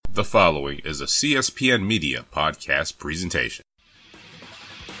The following is a CSPN Media podcast presentation.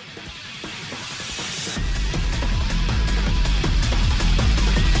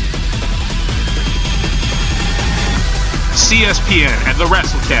 CSPN and the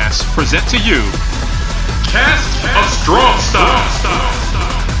WrestleCast present to you Cast of Strong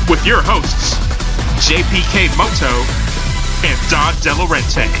Style with your hosts JPK Moto and Don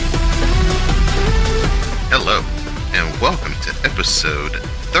DeLaurente. Hello, and welcome to episode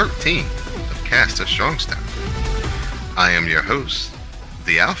 13 of Cast of Strong Style. I am your host,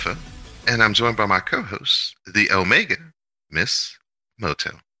 the Alpha, and I'm joined by my co-host, the Omega, Miss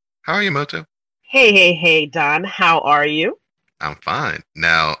Moto. How are you, Moto? Hey, Don. How are you? I'm fine.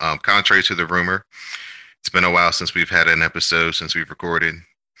 Now, contrary to the rumor, it's been a while since we've had an episode, since we've recorded.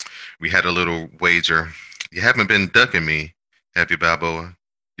 We had a little wager. You haven't been ducking me, have you, Balboa?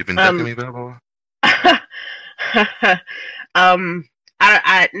 You've been ducking me, Balboa?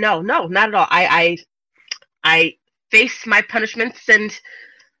 No, not at all. I face my punishments and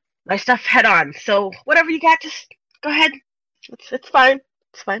my stuff head on. So whatever you got, just go ahead. It's fine.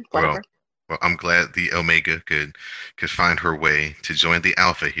 It's fine. Whatever. Well, I'm glad the Omega could find her way to join the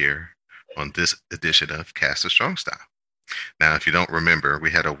Alpha here on this edition of Cast of Strong Style. Now, if you don't remember,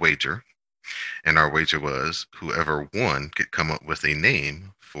 we had a wager, and our wager was whoever won could come up with a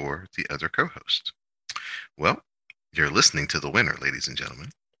name for the other co-host. Well, you're listening to the winner, ladies and gentlemen.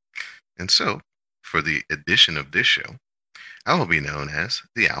 And so, for the edition of this show, I will be known as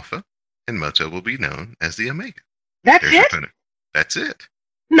the Alpha, and Moto will be known as the Omega. That's it? That's it.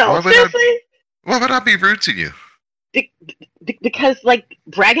 No, seriously? Why would I be rude to you? Because, like,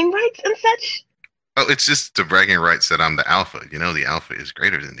 bragging rights and such? Oh, it's just the bragging rights that I'm the Alpha. You know, the Alpha is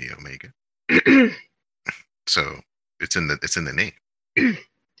greater than the Omega. So, it's in the name.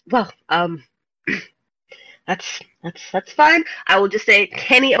 Well, that's fine. I will just say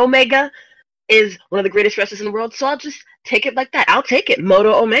Kenny Omega is one of the greatest wrestlers in the world, so I'll just take it like that. I'll take it.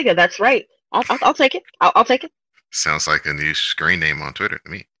 Moto Omega, that's right. I'll take it. I'll take it. Sounds like a new screen name on Twitter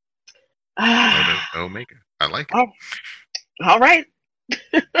to me. Moto Omega. I like it. Oh, all right.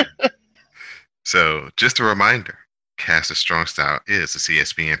 So, just a reminder, Cast of Strong Style is a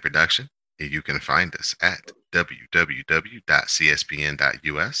CSPN production, and you can find us at www.cspn.us.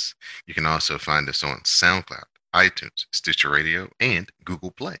 You can also find us on SoundCloud, iTunes, Stitcher Radio, and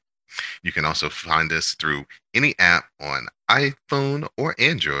Google Play. You can also find us through any app on iPhone or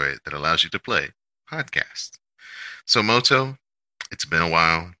Android that allows you to play podcasts. So, Moto, it's been a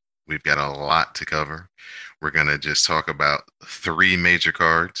while. We've got a lot to cover. We're going to just talk about 3 major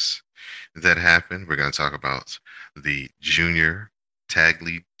cards that happened. We're going to talk about the Junior Tag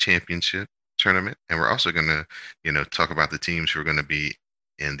League Championship Tournament, and we're also going to, talk about the teams who are going to be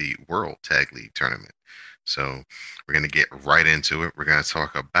in the World Tag League Tournament. So we're going to get right into it. We're going to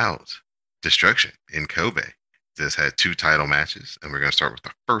talk about Destruction in Kobe. This had 2 title matches, and we're going to start with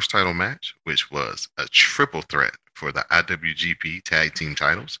the first title match, which was a triple threat for the IWGP Tag Team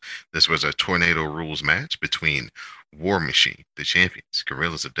titles. This was a Tornado Rules match between War Machine, the champions,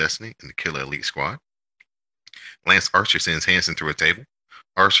 Guerrillas of Destiny, and the Killer Elite Squad. Lance Archer sends Hanson through a table.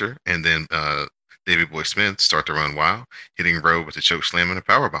 Archer and then Davey Boy Smith start to run wild, hitting Rowe with a choke slam and a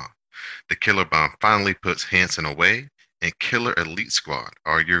powerbomb. The Killer Bomb finally puts Hanson away, and Killer Elite Squad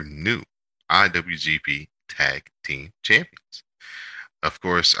are your new IWGP Tag Team champions. Of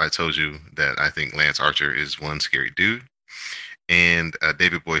course, I told you that I think Lance Archer is one scary dude. And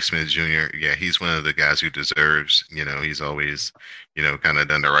David Boy Smith Jr., yeah, he's one of the guys who deserves, he's always, kind of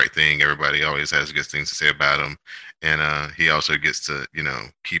done the right thing. Everybody always has good things to say about him. And he also gets to,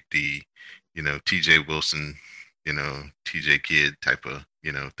 keep the, TJ Wilson, TJ Kidd type of,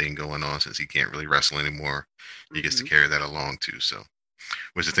 thing going on since he can't really wrestle anymore. He gets to carry that along too. So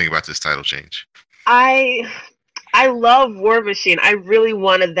what's the thing about this title change? I love War Machine. I really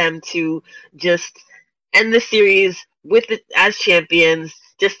wanted them to just end the series with it as champions,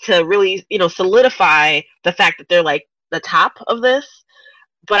 just to really, solidify the fact that they're like the top of this.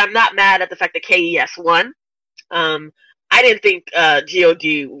 But I'm not mad at the fact that KES won. I didn't think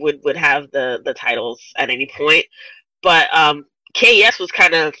GOD would have the titles at any point, but KES was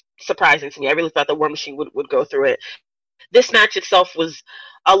kind of surprising to me. I really thought the War Machine would go through it. This match itself was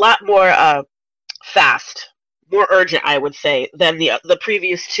a lot more fast, more urgent, I would say, than the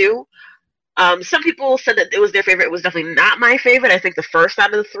previous 2. Some people said that it was their favorite. It was definitely not my favorite. I think the first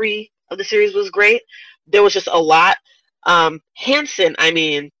out of the 3 of the series was great. There was just a lot. Hanson, I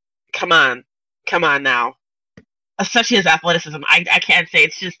mean, come on now. Especially his athleticism. I can't say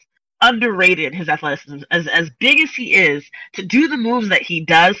it's just underrated, his athleticism. As big as he is, to do the moves that he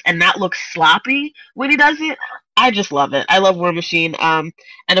does and not look sloppy when he does it, I just love it. I love War Machine. And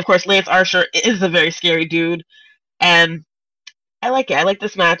of course, Lance Archer is a very scary dude, and I like it. I like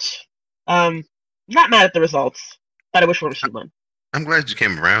this match. Not mad at the results, but I wish War Machine won. I'm glad you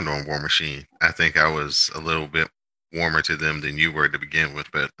came around on War Machine. I think I was a little bit warmer to them than you were to begin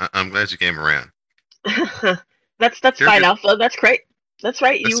with, but I'm glad you came around. That's fine, Alpha. That's great. That's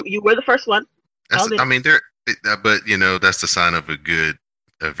right. You were the first one. I mean, but you know, that's the sign of a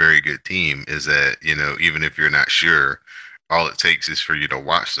very good team. Is that, you know, even if you're not sure, all it takes is for you to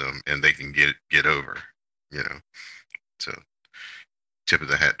watch them, and they can get over. You know, so tip of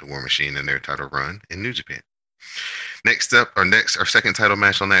the hat to War Machine and their title run in New Japan. Next up, our second title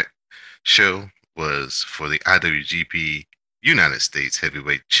match on that show was for the IWGP United States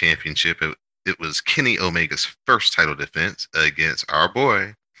Heavyweight Championship. It was Kenny Omega's first title defense against our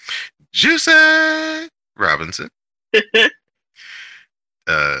boy Juicy Robinson.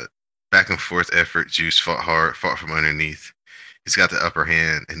 Back and forth effort. Juice fought hard, fought from underneath. He's got the upper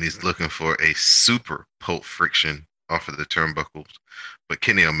hand, and he's looking for a super Pulp Friction off of the turnbuckles. But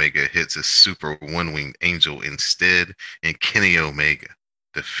Kenny Omega hits a super one-winged angel instead, and Kenny Omega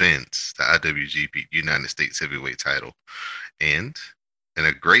defends the IWGP United States Heavyweight title. And in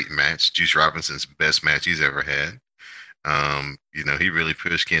a great match, Juice Robinson's best match he's ever had. You know, he really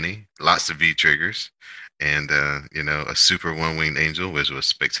pushed Kenny. Lots of V-triggers. And, you know, a super one-winged angel, which was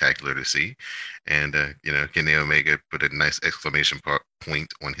spectacular to see. And, you know, Kenny Omega put a nice exclamation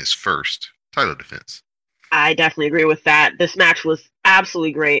point on his first title defense. I definitely agree with that. This match was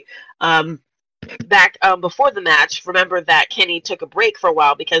absolutely great. Back before the match, remember that Kenny took a break for a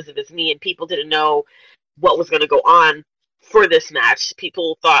while because of his knee, and people didn't know what was going to go on for this match.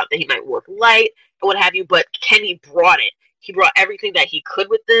 People thought that he might work light and what have you, but Kenny brought it. He brought everything that he could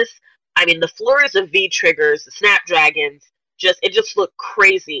with this. I mean, the flurries of V-triggers, the Snapdragons, it just looked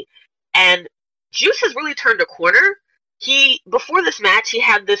crazy. And Juice has really turned a corner. Before this match, he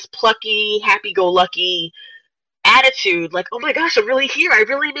had this plucky, happy-go-lucky attitude, like, oh my gosh, I'm really here, I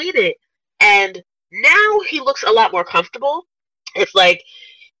really made it. And now he looks a lot more comfortable. It's like,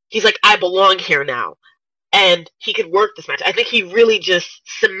 he's like, I belong here now. And he could work this match. I think he really just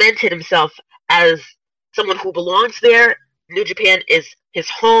cemented himself as someone who belongs there. New Japan is his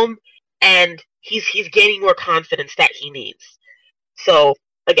home, and he's gaining more confidence that he needs. So,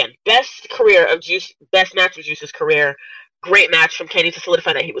 again, best match of Juice's career. Great match from Kenny to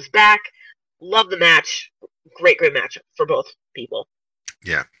solidify that he was back. Love the match. Great match for both people.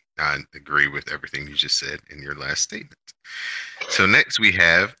 Yeah, I agree with everything you just said in your last statement. So next we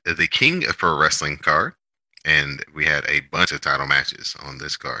have the King of Pro Wrestling card, and we had a bunch of title matches on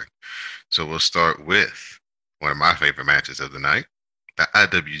this card. So we'll start with one of my favorite matches of the night, the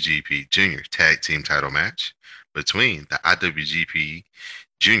IWGP Junior Tag Team title match between the IWGP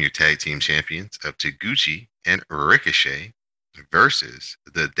Junior Tag Team Champions of Taguchi and Ricochet versus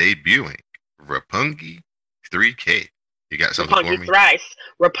the debuting Roppongi 3K. You got something for me?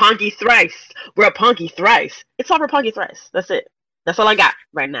 Roppongi thrice. It's all Roppongi thrice. That's it. That's all I got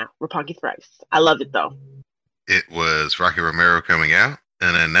right now. Roppongi thrice. I love it though. It was Rocky Romero coming out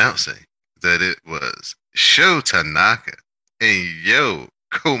and announcing that it was Sho Tanaka and Yo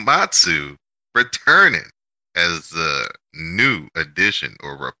Komatsu returning as the new addition,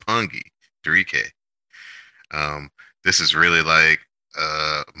 or Roppongi 3K. This is really like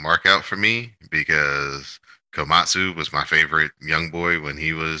a mark out for me because Komatsu was my favorite young boy when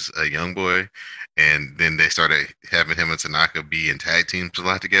he was a young boy, and then they started having him and Tanaka be in tag teams a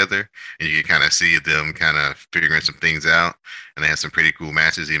lot together, and you can kind of see them kind of figuring some things out, and they had some pretty cool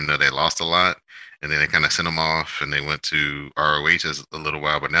matches even though they lost a lot. And then they kind of sent them off, and they went to ROH a little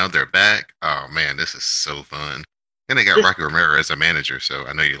while, but now they're back. Oh man, this is so fun. And they got Rocky Romero as a manager, so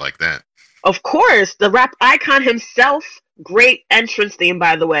I know you like that. Of course, the rap icon himself. Great entrance theme,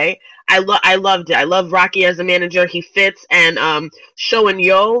 by the way. I loved it. I love Rocky as a manager. He fits, and Sho and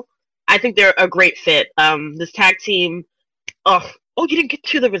Yo, I think they're a great fit. This tag team. Oh, you didn't get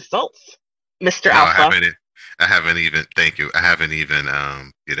to the results, Mr. Alpha. I haven't even. Thank you. I haven't even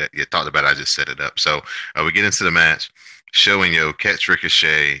you thought about it. I just set it up. So we get into the match. Sho and Yo catch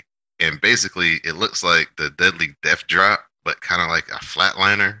Ricochet, and basically it looks like the Deadly Death Drop, but kind of like a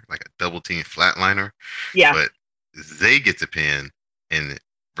flatliner, like a double team flatliner. Yeah. But they get the pin, and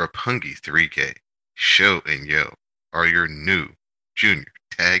Roppongi 3K, Sho and Yo are your new junior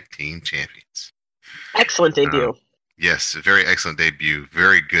tag team champions. Excellent debut. Yes, a very excellent debut.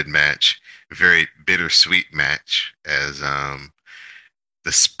 Very good match. Very bittersweet match, as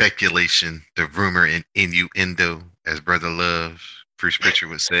the speculation, the rumor, and innuendo, as Brother Love, Bruce Pritchard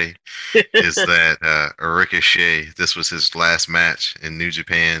would say, is that Ricochet, this was his last match in New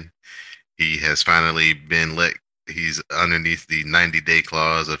Japan, He has finally been let. He's underneath the 90-day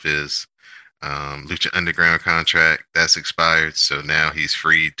clause of his Lucha Underground contract. That's expired, so now he's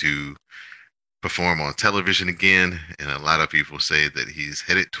free to perform on television again. And a lot of people say that he's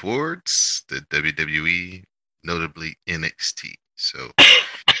headed towards the WWE, notably NXT. So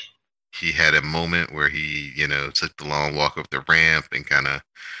he had a moment where he, took the long walk up the ramp and kind of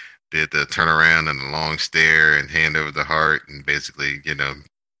did the turnaround and the long stare and hand over the heart and basically,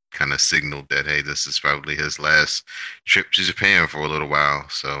 kind of signaled that, hey, this is probably his last trip to Japan for a little while.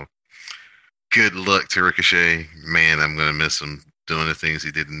 So good luck to Ricochet. Man, I'm going to miss him doing the things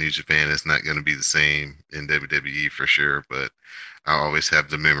he did in New Japan. It's not going to be the same in WWE for sure, but I always have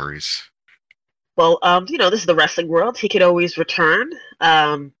the memories. Well, this is the wrestling world. He could always return.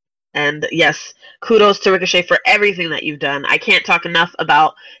 And yes, kudos to Ricochet for everything that you've done. I can't talk enough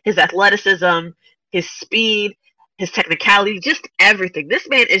about his athleticism, his speed, his technicality, just everything. This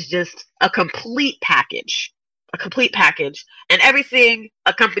man is just a complete package. And everything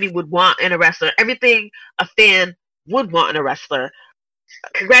a company would want in a wrestler, everything a fan would want in a wrestler.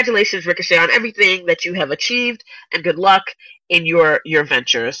 Congratulations, Ricochet, on everything that you have achieved, and good luck in your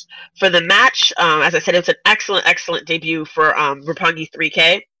ventures. For the match, as I said, it was an excellent debut for Roppongi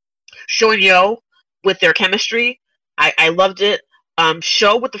 3K. Sho and Yo with their chemistry, I loved it.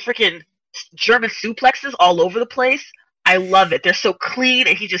 Sho with the freaking German suplexes all over the place. I love it. They're so clean,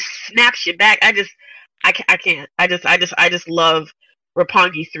 and he just snaps you back. I can't. I just love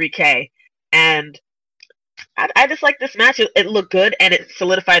Roppongi 3K, and I just like this match. It looked good, and it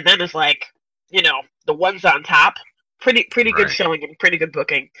solidified them as the ones on top. Pretty good showing and pretty good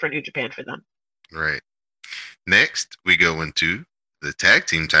booking for New Japan for them. Right. Next, we go into the tag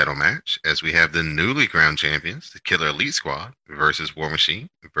team title match as we have the newly crowned champions, the Killer Elite Squad versus War Machine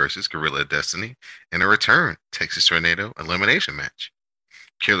versus Guerrilla Destiny in a return Texas Tornado elimination match.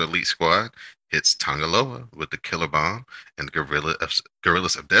 Killer Elite Squad hits Tanga Loa with the Killer Bomb, and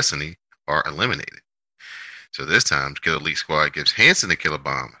Guerrillas of Destiny are eliminated. So this time, Killer Elite Squad gives Hanson the Killer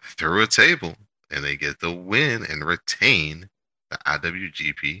Bomb through a table, and they get the win and retain the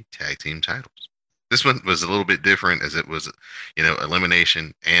IWGP Tag Team titles. This one was a little bit different as it was,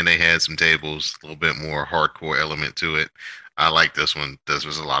 elimination, and they had some tables, a little bit more hardcore element to it. I like this one. This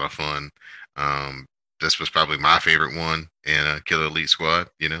was a lot of fun. This was probably my favorite one in Killer Elite Squad.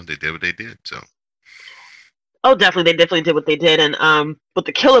 They did what they did. So. Oh, definitely. They definitely did what they did. And with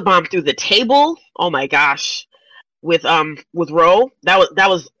the Killer Bomb through the table, oh my gosh. With Rowe, that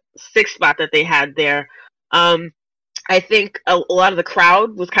was sixth spot that they had there. I think a lot of the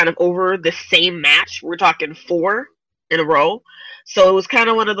crowd was kind of over the same match. We're talking 4 in a row. So it was kind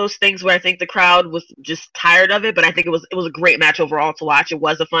of one of those things where I think the crowd was just tired of it, but I think it was a great match overall to watch. It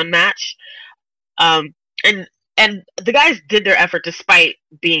was a fun match. And the guys did their effort despite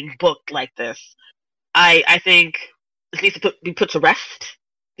being booked like this. I think this needs to be put to rest,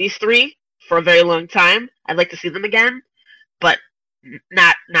 these three, for a very long time. I'd like to see them again, but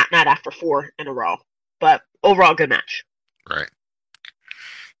not after 4 in a row. But overall, good match. Right.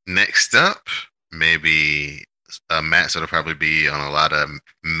 Next up, maybe a match that'll probably be on a lot of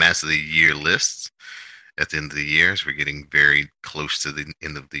match of the year lists at the end of the year, as we're getting very close to the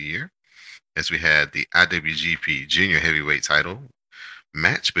end of the year. As we had the IWGP Junior Heavyweight title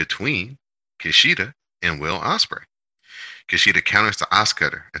match between Kushida and Will Ospreay. Kushida counters the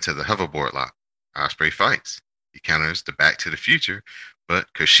Oscutter into the hoverboard lock. Ospreay fights. He counters the Back to the Future, but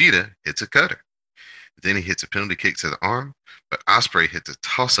Kushida hits a cutter. Then he hits a penalty kick to the arm, but Ospreay hits a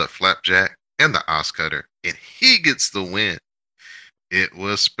toss-up flapjack and the Oscutter, and he gets the win. It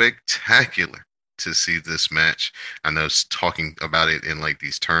was spectacular to see this match. I know talking about it in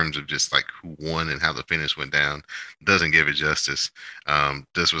these terms of just who won and how the finish went down doesn't give it justice.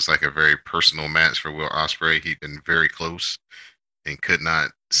 This was a very personal match for Will Ospreay. He'd been very close and could not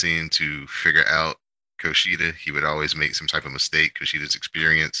seem to figure out Kushida. He would always make some type of mistake. Kushida's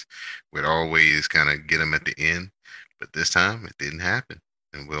experience would always kind of get him at the end, but this time it didn't happen,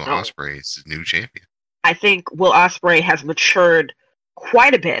 and Will Ospreay is the new champion. I think Will Ospreay has matured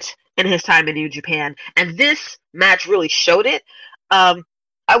quite a bit in his time in New Japan, and this match really showed it. I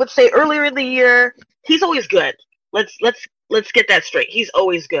would say earlier in the year, he's always good. Let's get that straight. He's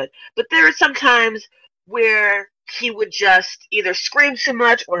always good, but there are some times where he would just either scream too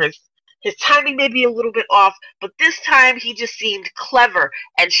much or his timing may be a little bit off, but this time he just seemed clever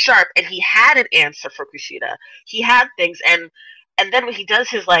and sharp, and he had an answer for Kushida. He had things, and then when he does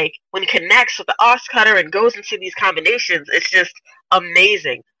his when he connects with the Oscutter and goes into these combinations, it's just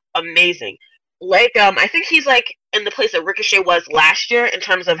amazing. I think he's in the place that Ricochet was last year in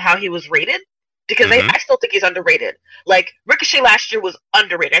terms of how he was rated, because I still think he's underrated. Like, Ricochet last year was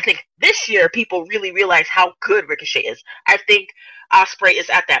underrated. I think this year people really realize how good Ricochet is. I think Ospreay is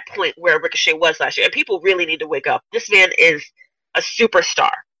at that point where Ricochet was last year, and people really need to wake up. This man is a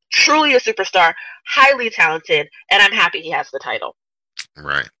superstar, truly a superstar, highly talented, and I'm happy he has the title.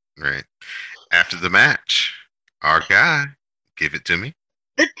 Right. After the match, our guy, give it to me.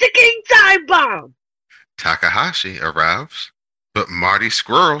 The ticking time bomb. Takahashi arrives, but Marty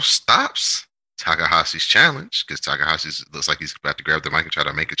Scurll stops Takahashi's challenge because Takahashi looks like he's about to grab the mic and try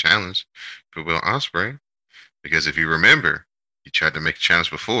to make a challenge for Will Ospreay. Because if you remember, he tried to make a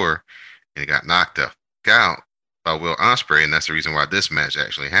challenge before and he got knocked out by Will Ospreay, and that's the reason why this match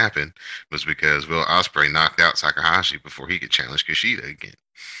actually happened, was because Will Ospreay knocked out Takahashi before he could challenge Kushida again.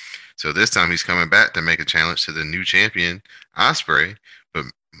 So this time he's coming back to make a challenge to the new champion, Ospreay, but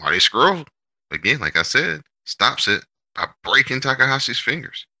Marty Scurll, again, like I said, stops it by breaking Takahashi's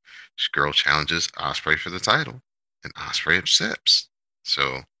fingers. Scurll challenges Ospreay for the title, and Ospreay accepts.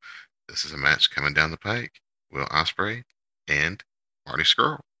 So this is a match coming down the pike. Will Ospreay and Marty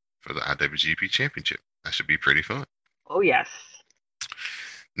Scurll for the IWGP Championship. That should be pretty fun. Oh, yes.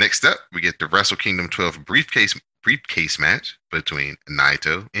 Next up, we get the Wrestle Kingdom 12 briefcase match between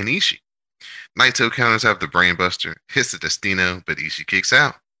Naito and Ishii. Naito counters out the Brainbuster, hits the Destino, but Ishii kicks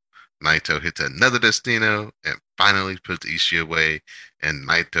out. Naito hits another Destino and finally puts Ishii away, and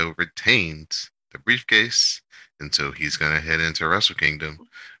Naito retains the briefcase, and so he's going to head into Wrestle Kingdom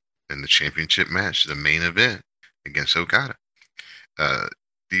in the championship match, the main event against Okada.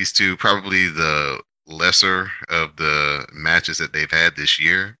 These two probably the lesser of the matches that they've had this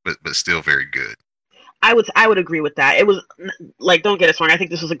year, but still very good. I would agree with that. It was, like, don't get us wrong, I think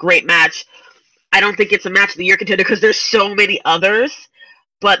this was a great match. I don't think it's a match of the year contender because there's so many others,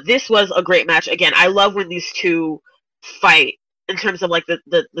 but this was a great match. Again, I love when these two fight in terms of like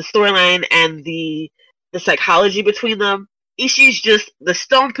the storyline and the psychology between them. Ishii's just the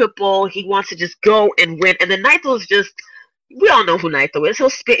stone pitbull. He wants to just go and win, and then Naito's just, we all know who Naito is. He'll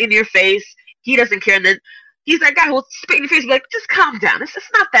spit in your face. He doesn't care, and then he's that guy who'll spit in your face and be like, just calm down. It's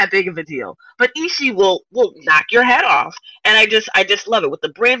not that big of a deal. But Ishii will knock your head off. And I just love it. With the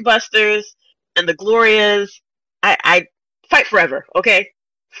Brain Busters and the Glorias, I fight forever, okay?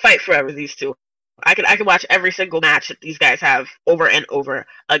 Fight forever, these two. I could watch every single match that these guys have over and over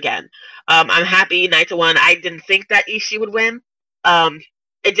again. I'm happy Naito won. I didn't think that Ishii would win.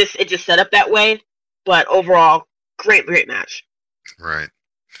 It just set up that way. But overall, great match. Right.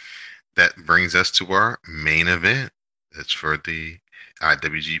 That brings us to our main event. It's for the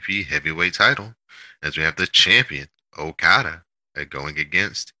IWGP Heavyweight title, as we have the champion, Okada, going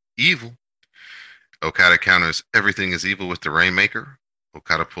against Evil. Okada counters everything is evil with the Rainmaker.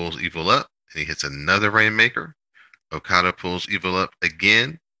 Okada pulls Evil up, and he hits another Rainmaker. Okada pulls Evil up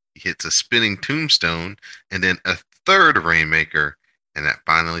again. He hits a spinning tombstone, and then a third Rainmaker, and that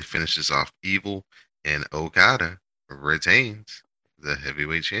finally finishes off Evil, and Okada retains the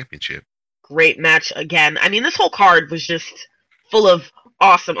Heavyweight Championship. Great match again. I mean, this whole card was just full of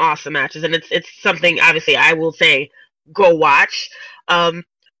awesome matches, and it's something, obviously, I will say, go watch.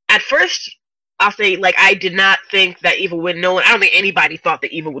 At first, I'll say, like, I did not think that Evil would win. I don't think anybody thought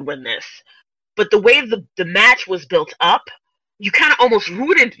that Evil would win this. But the way the match was built up, you kind of almost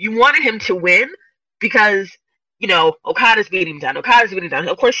you wanted him to win because, you know, Okada's beating him down.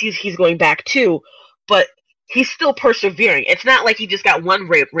 Of course, he's going back too, but he's still persevering. It's not like he just got one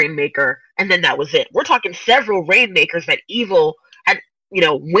Rainmaker and then that was it. We're talking several Rainmakers that Evil had, you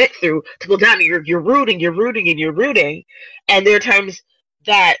know, went through to go down. You're rooting. And there are times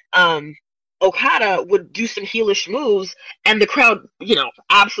that Okada would do some heelish moves and the crowd, you know,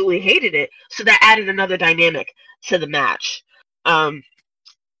 absolutely hated it. So that added another dynamic to the match.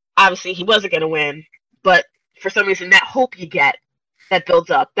 Obviously he wasn't going to win, but for some reason that hope you get that builds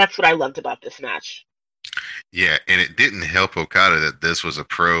up. That's what I loved about this match. Yeah, and it didn't help Okada that this was a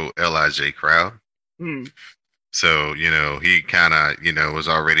pro LIJ crowd. So, you know, he kind of, you know, was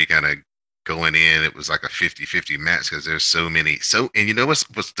already kind of going in. It was like a 50-50 match because there's so many. And you know what's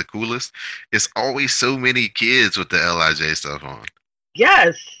the coolest? It's always so many kids with the LIJ stuff on.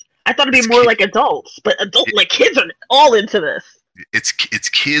 Yes. I thought it'd be more like adults, but like kids are all into this. It's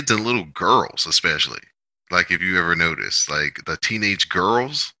kids and little girls, especially. Like, if you ever notice, like the teenage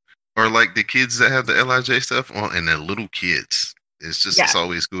girls are like the kids that have the LIJ stuff on, and the little kids. It's just, It's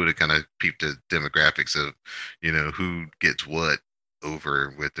always cool to kind of peep the demographics of, you know, who gets what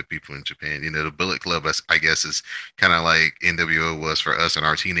over with the people in Japan. You know, the Bullet Club, I guess, is kind of like NWO was for us in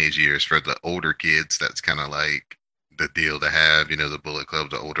our teenage years. For the older kids, that's kind of like the deal to have. You know, the Bullet Club,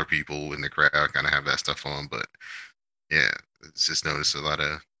 the older people in the crowd kind of have that stuff on. But yeah, it's just noticed a lot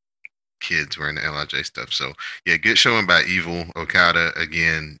of kids wearing the LIJ stuff. So yeah, good showing by Evil. Okada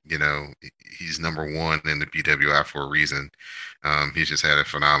again. He's number one in the PWI for a reason. He's just had a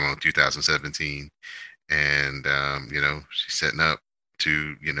phenomenal 2017, and she's setting up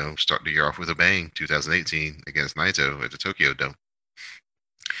to start the year off with a bang. 2018 against Naito at the Tokyo Dome.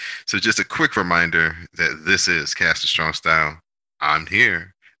 So just a quick reminder that this is Cast of Strong Style. I'm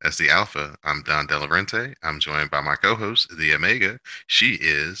here as the Alpha. I'm Don Delarente. I'm joined by my co-host, the Omega. She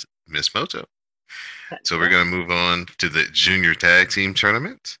is Miss Moto. So we're going to move on to the Junior Tag Team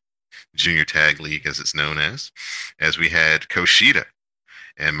Tournament, Junior Tag League as it's known as we had Kushida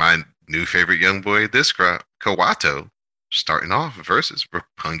and my new favorite young boy this crop, Kawato, starting off versus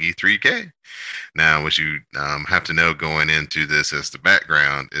Roppongi 3K. Now, what you have to know going into this as the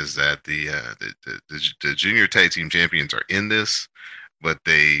background is that the Junior Tag Team Champions are in this, but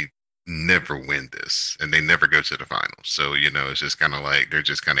they never win this, and they never go to the finals. So, it's just kind of like they're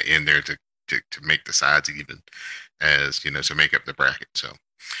just kind of in there to make the sides even, as, to make up the bracket. So,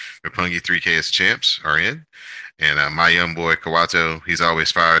 Roppongi 3K as champs are in, and my young boy Kawato, he's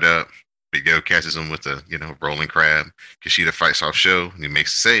always fired up. Big Go catches him with a, rolling crab. Kushida fights off show, and he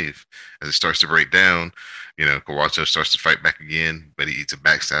makes a save. As it starts to break down, Kawato starts to fight back again, but he eats a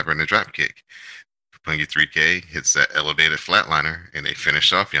backstabber and a drop kick. Roppongi 3K hits that elevated flatliner, and they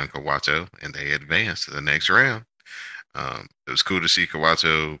finish off young Kawato, and they advance to the next round. It was cool to see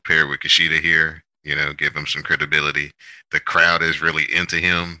Kawato paired with Kushida here, give him some credibility. The crowd is really into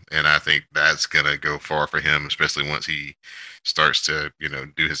him, and I think that's going to go far for him, especially once he starts to,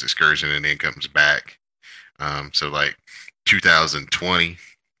 do his excursion and then comes back. So like 2020,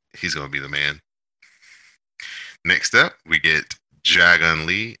 he's going to be the man. Next up, we get Dragon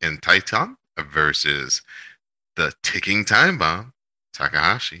Lee and Titan versus the ticking time bomb,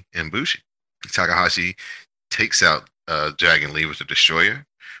 Takahashi and Bushi. Takahashi takes out Dragon Lee with the Destroyer.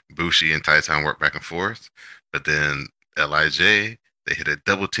 Bushi and Titan work back and forth, but then LIJ, they hit a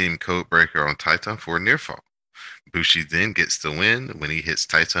double team code breaker on Titan for a near fall. Bushi then gets the win when he hits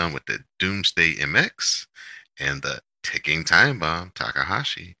Titan with the Doomsday MX and the ticking time bomb,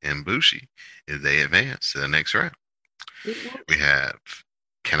 Takahashi and Bushi, as they advance to the next round. We have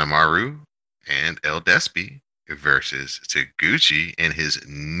Kanemaru and El Despy versus Taguchi and his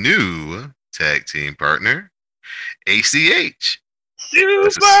new tag team partner, ACH.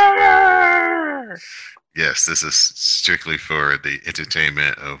 Super! Yes, this is strictly for the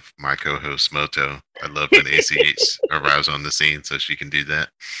entertainment of my co-host Moto. I love when ACH arrives on the scene so she can do that.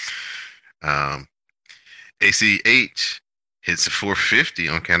 ACH hits a 450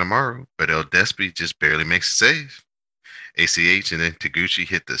 on Kanemaru, but El Despy just barely makes a save. ACH and then Taguchi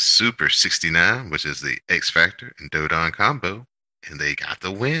hit the Super 69, which is the X Factor and Dodon combo, and they got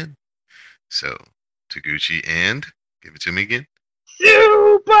the win. So Taguchi and, give it to me again,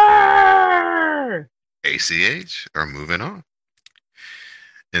 Super! ACH are moving on.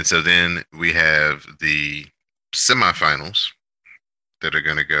 And so then we have the semifinals that are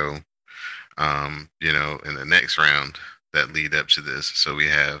going to go, in the next round that lead up to this. So we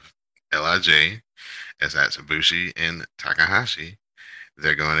have LIJ as that's Bushi and Takahashi.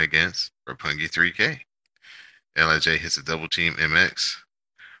 They're going against Roppongi 3K. LIJ hits a double team MX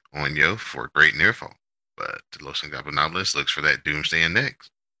on Yo for a great near fall. But Los Ingobernables looks for that Doomsday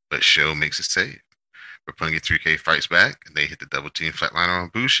next. But Show makes a save. Roppongi 3K fights back. They hit the double team flatliner on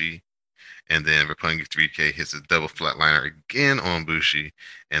Bushi. And then Roppongi 3K hits a double flatliner again on Bushi.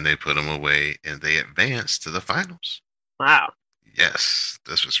 And they put him away. And they advance to the finals. Wow. Yes,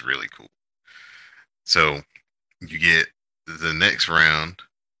 this was really cool. So you get the next round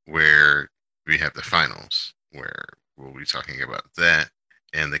where we have the finals, where we'll be talking about that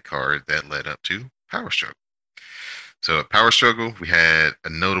and the card that led up to Power Struggle. So at Power Struggle, we had a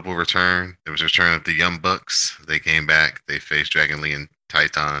notable return. It was a return of the Young Bucks. They came back. They faced Dragon Lee and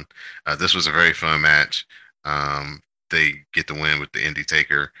Titan. This was a very fun match. They get the win with the Indie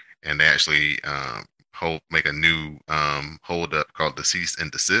Taker, and they actually make a new hold up called the Cease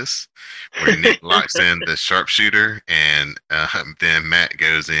and Desist, where Nick locks in the sharpshooter, and then Matt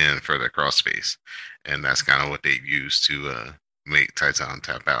goes in for the crossface, and that's kind of what they used to make Titan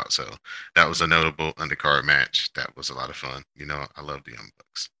tap out. So that was a notable undercard match. That was a lot of fun. I love the Young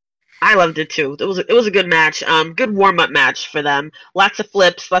Bucks. I loved it too. It was a good match. Good warm up match for them. Lots of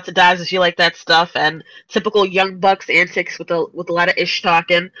flips, lots of dives if you like that stuff, and typical Young Bucks antics with a lot of ish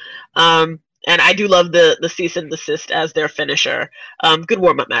talking. And I do love the cease and desist as their finisher. Good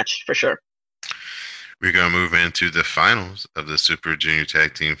warm up match for sure. We're gonna move into the finals of the Super Junior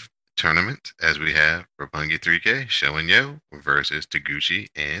Tag Team Tournament as we have Roppongi 3K, Show and Yo versus Taguchi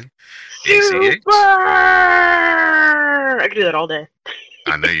and ACH. Super! I could do that all day.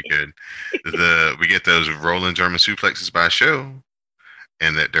 I know you could. We get those rolling German suplexes by Show,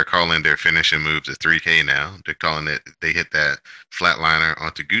 and that they're calling their finishing moves a 3K now. They're calling it. They hit that flatliner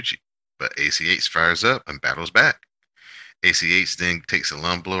onto Gucci, but ACH fires up and battles back. ACH then takes a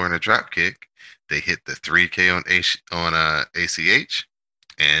lung blower and a drop kick. They hit the 3K on ACH,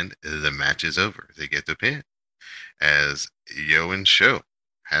 and the match is over. They get the pin, as Yo and Show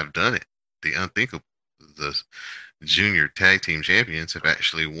have done it. The unthinkable. The junior tag team champions have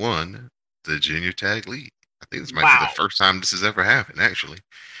actually won the junior tag league. I think this might be the first time this has ever happened, actually.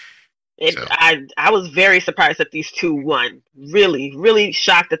 I was very surprised that these two won. Really, really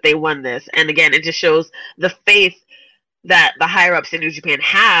shocked that they won this. And again, it just shows the faith that the higher ups in New Japan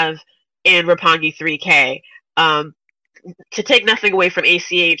have in Roppongi 3K. To take nothing away from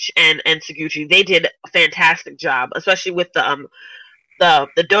ACH and Taguchi, they did a fantastic job, especially with the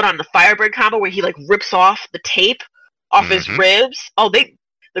Dodon the Firebird combo where he like rips off the tape off his ribs. Oh,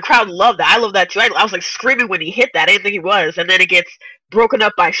 the crowd loved that. I love that too. I was like screaming when he hit that. I didn't think he was, and then it gets broken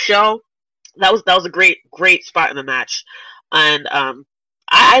up by Show. That was a great spot in the match, and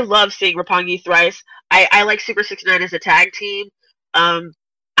I love seeing Roppongi thrice. I like Super 69 as a tag team. I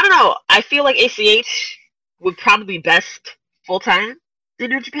don't know. I feel like ACH would probably be best full time in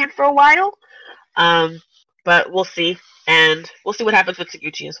New Japan for a while, but we'll see, and we'll see what happens with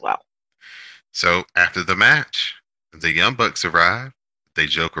Taguchi as well. So after the match, the Young Bucks arrive. They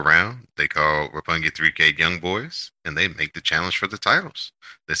joke around. They call Roppongi 3K Young Boys, and they make the challenge for the titles.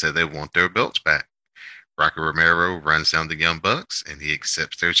 They say they want their belts back. Rocky Romero runs down the Young Bucks, and he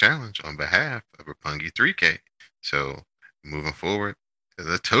accepts their challenge on behalf of Roppongi 3K. So moving forward to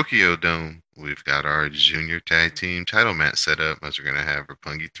the Tokyo Dome, we've got our junior tag team title match set up, as we're going to have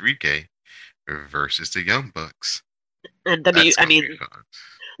Roppongi 3K versus the Young Bucks. And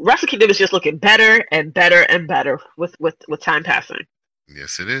Wrestle Kingdom is just looking better and better and better with time passing.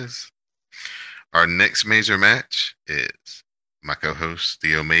 Yes, it is. Our next major match is my co-host,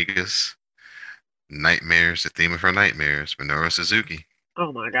 the Omegas, Nightmares, the theme of her nightmares, Minoru Suzuki.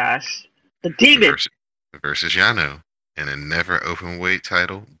 Oh my gosh. The Demon. Versus Yano in a never open weight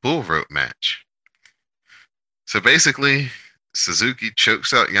title bull rope match. So basically, Suzuki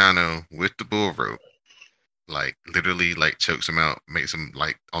chokes out Yano with the bull rope. Like, literally, like, chokes him out, makes him,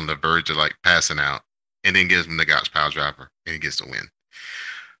 like, on the verge of, like, passing out, and then gives him the Gotch Pile Driver, and he gets the win.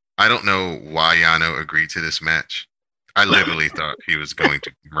 I don't know why Yano agreed to this match. I literally thought he was going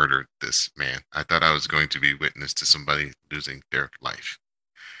to murder this man. I thought I was going to be witness to somebody losing their life.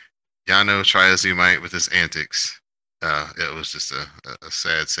 Yano, try as he might with his antics, it was just a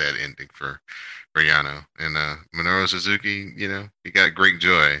sad ending for Yano. And Minoru Suzuki, he got great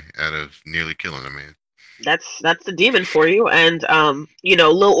joy out of nearly killing a man. That's the Demon for you, and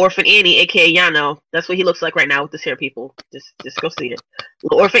Little Orphan Annie, aka Yano. That's what he looks like right now with his hair. People, just go see it.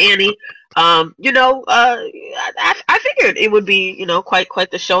 Little Orphan Annie. I figured it would be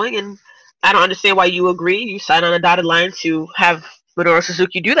quite the showing, and I don't understand why you agree. You signed on a dotted line to have Minoru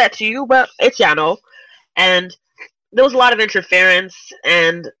Suzuki do that to you, but it's Yano, and there was a lot of interference,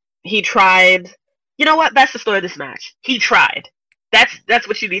 and he tried. You know what? That's the story of this match. He tried. That's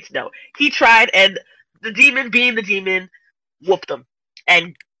what you need to know. He tried, and the Demon, being the Demon, whooped him,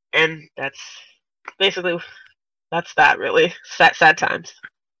 and that's basically that. Really sad times.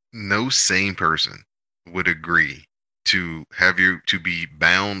 No sane person would agree to have you to be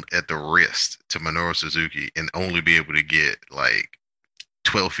bound at the wrist to Minoru Suzuki and only be able to get like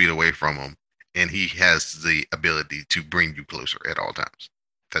 12 feet away from him, and he has the ability to bring you closer at all times.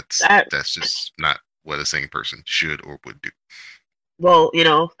 That's just not what a sane person should or would do. Well,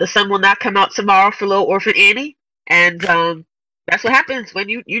 the sun will not come out tomorrow for Little Orphan Annie, and that's what happens when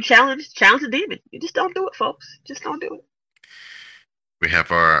you challenge the Demon. You just don't do it, folks. Just don't do it. We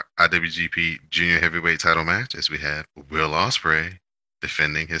have our IWGP Junior Heavyweight title match, as we have Will Ospreay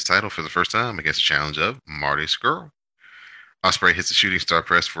defending his title for the first time against the challenge of Marty Scurll. Ospreay hits a shooting star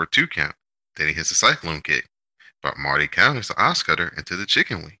press for a 2 count. Then he hits a cyclone kick, but Marty counters the Oscutter into the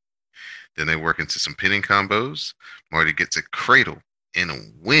chicken wing. Then they work into some pinning combos. Marty gets a cradle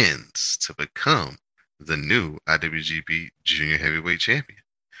and wins to become the new IWGP Junior Heavyweight Champion.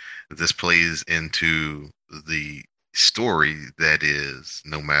 This plays into the story that is,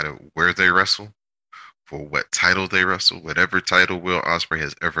 no matter where they wrestle, for what title they wrestle, whatever title Will Ospreay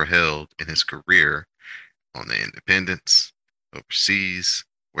has ever held in his career, on the independents, overseas,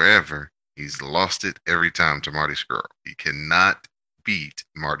 wherever, he's lost it every time to Marty Scurll. He cannot beat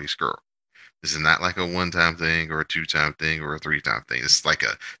Marty Scurll. This is not like a 1-time thing or a 2-time thing or a 3-time thing. It's like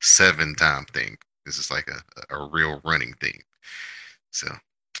a 7-time thing. This is like a real running thing. So,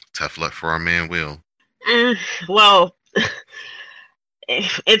 tough luck for our man Will. Well,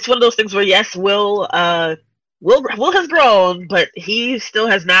 it's one of those things where yes, Will has grown, but he still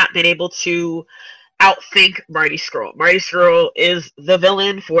has not been able to outthink Marty Scurll. Marty Scurll is the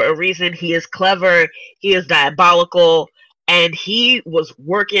villain for a reason. He is clever, he is diabolical, and he was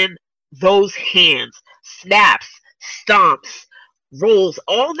working those hands, snaps, stomps, rolls,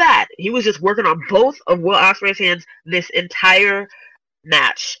 all that. He was just working on both of Will Ospreay's hands this entire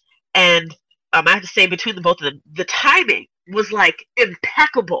match. And I have to say, between the both of them, the timing was like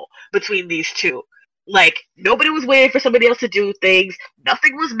impeccable between these two. Like, nobody was waiting for somebody else to do things.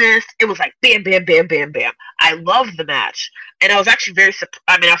 Nothing was missed. It was like bam, bam, bam, bam, bam. I loved the match. And I was actually I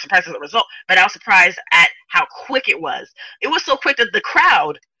was surprised at the result, but I was surprised at how quick it was. It was so quick that the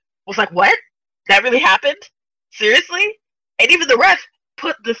crowd was like, what? That really happened? Seriously? And even the ref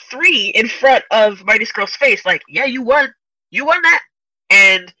put the 3 in front of Marty Scurll's face, like, yeah, you won. You won that.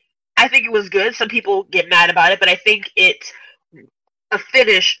 And I think it was good. Some people get mad about it, but I think it's a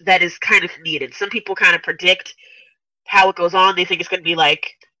finish that is kind of needed. Some people kind of predict how it goes on. They think it's going to be like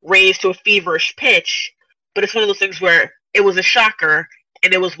raised to a feverish pitch, but it's one of those things where it was a shocker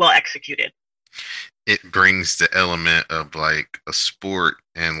and it was well executed. It brings the element of like a sport,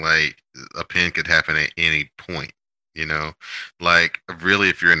 and like a pin could happen at any point. You know, like really,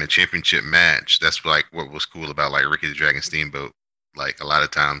 if you're in a championship match, that's like what was cool about like Ricky the Dragon Steamboat. Like a lot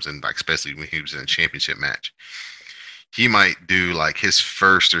of times, and like especially when he was in a championship match, he might do like his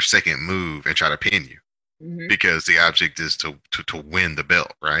first or second move and try to pin you because the object is to win the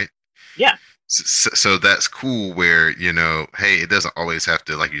belt, right? Yeah. So that's cool where, you know, hey, it doesn't always have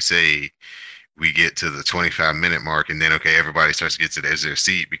to, like you say, we get to the 25-minute mark and then, okay, everybody starts to get to the edge of their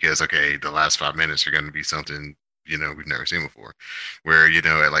seat because, okay, the last 5 minutes are going to be something, you know, we've never seen before. Where, you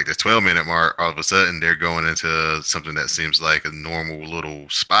know, at like the 12-minute mark, all of a sudden they're going into something that seems like a normal little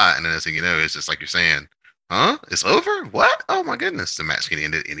spot. And then next thing you know, it's just like you're saying, huh? It's over? What? Oh my goodness. The match can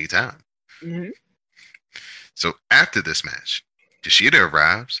end at any time. So after this match, Kushida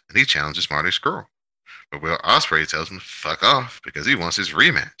arrives and he challenges Marty Scurll. But Will Ospreay tells him to fuck off because he wants his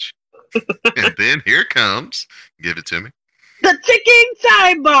rematch. And then here comes, give it to me, the ticking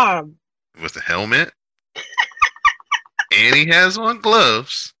time bomb with the helmet. And he has on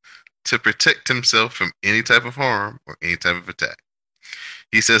gloves to protect himself from any type of harm or any type of attack.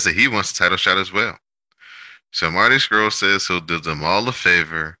 He says that he wants a title shot as well. So Marty Scurll says he'll do them all a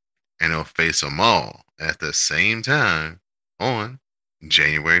favor and he'll face them all at the same time on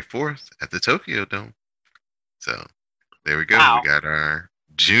January 4th at the Tokyo Dome. So there we go. Wow. We got our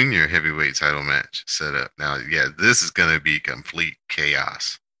junior heavyweight title match set up. Now, yeah, this is going to be complete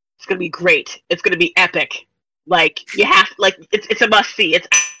chaos. It's going to be great. It's going to be epic. Like, you have, like, it's a must see.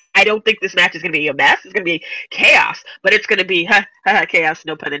 I don't think this match is going to be a mess. It's going to be chaos, but it's going to be chaos,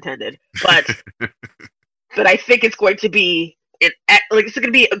 no pun intended. But but I think it's going to be it's going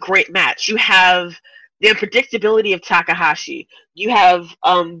to be a great match. You have the unpredictability of Takahashi. You have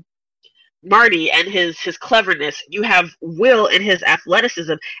Marty and his cleverness. You have Will and his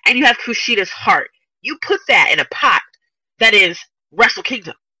athleticism, and you have Kushida's heart. You put that in a pot that is Wrestle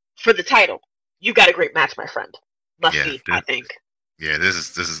Kingdom for the title. You got a great match, my friend. Must be, I think. Yeah,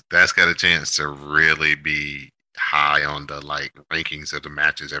 that's got a chance to really be high on the like rankings of the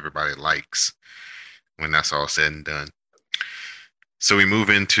matches everybody likes when that's all said and done. So we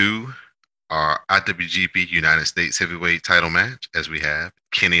move into our IWGP United States Heavyweight title match as we have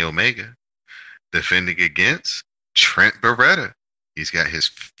Kenny Omega defending against Trent Beretta. He's got his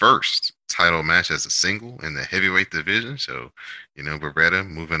first title match as a single in the heavyweight division. So, you know, Beretta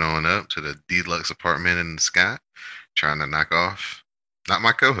moving on up to the deluxe apartment in the sky, trying to knock off, not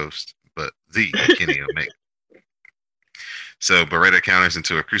my co-host, but the Kenny Omega. So Beretta counters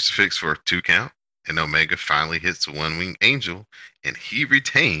into a crucifix for a 2 count, and Omega finally hits One Wing Angel, and he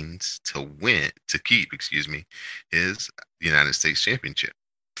retains to keep his United States Championship.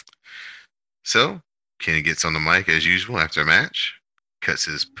 So Kenny gets on the mic as usual after a match, cuts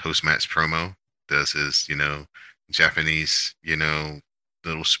his post-match promo, does his, you know, Japanese, you know,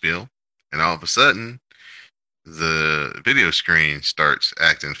 little spiel, and all of a sudden, the video screen starts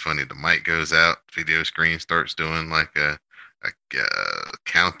acting funny. The mic goes out, video screen starts doing like a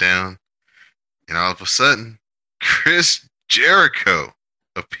countdown, and all of a sudden, Chris Jericho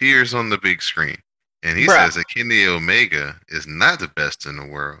appears on the big screen, and he says that Kenny Omega is not the best in the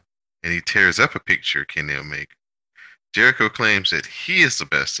world, and he tears up a picture of Kenny Omega. Jericho claims that he is the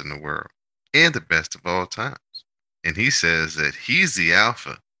best in the world and the best of all times, and he says that he's the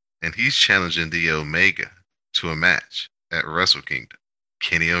alpha, and he's challenging the Omega to a match at Wrestle Kingdom.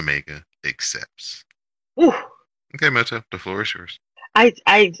 Kenny Omega accepts. Ooh. Okay, Moto, the floor is yours.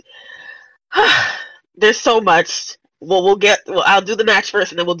 There's so much I'll do the match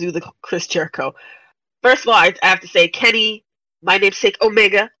first, and then we'll do the Chris Jericho. First of all, I have to say Kenny, my namesake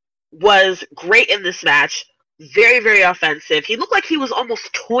Omega, was great in this match. Very, very offensive. He looked like he was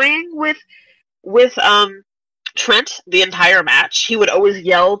almost toying with Trent the entire match. He would always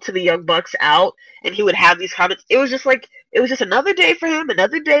yell to the Young Bucks out, and he would have these comments. It was just another day for him,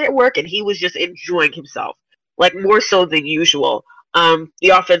 another day at work, and he was just enjoying himself, like more so than usual. The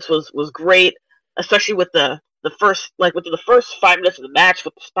offense was great, especially with the first 5 minutes of the match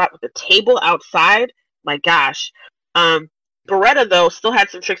with the spot with the table outside. My gosh. Beretta though still had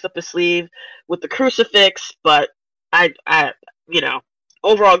some tricks up his sleeve with the crucifix, but I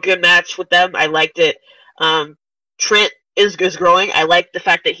overall good match with them. I liked it. Trent is growing. I like the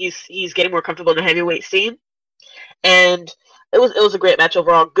fact that he's getting more comfortable in the heavyweight scene, and it was a great match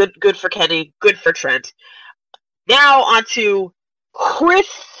overall. Good for Kenny. Good for Trent. Now on to Chris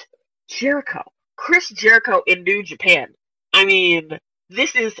Jericho. Chris Jericho in New Japan. I mean,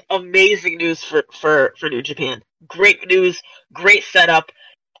 this is amazing news for New Japan. Great news, great setup,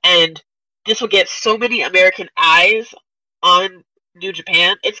 and this will get so many American eyes on New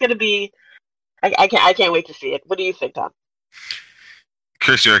Japan. It's gonna be. I can't wait to see it. What do you think, Tom?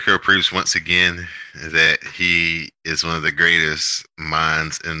 Chris Jericho proves once again that he is one of the greatest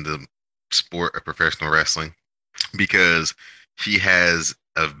minds in the sport of professional wrestling, because he has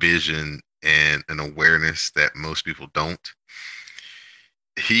a vision and an awareness that most people don't.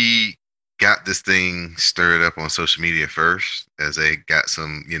 He got this thing stirred up on social media first, as they got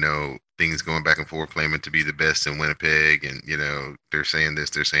some, things going back and forth claiming to be the best in Winnipeg, and they're saying this,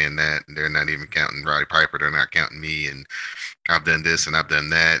 they're saying that, and they're not even counting Roddy Piper, they're not counting me, and I've done this and I've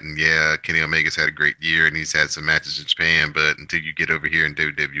done that, and yeah, Kenny Omega's had a great year and he's had some matches in Japan, but until you get over here in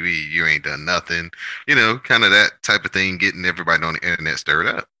WWE, you ain't done nothing. Kind of that type of thing, getting everybody on the internet stirred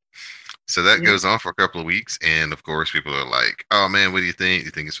up. So that goes on for a couple of weeks, and of course people are like, oh man, what do you think? Do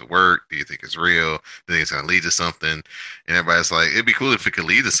you think it's for work? Do you think it's real? Do you think it's going to lead to something? And everybody's like, it'd be cool if it could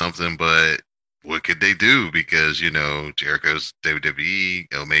lead to something, but what could they do? Because, Jericho's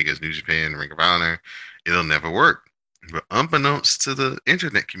WWE, Omega's New Japan, Ring of Honor, it'll never work. But unbeknownst to the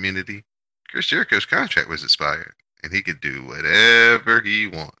internet community, Chris Jericho's contract was expired, and he could do whatever he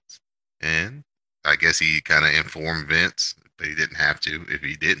wants. And I guess he kind of informed Vince, but he didn't have to if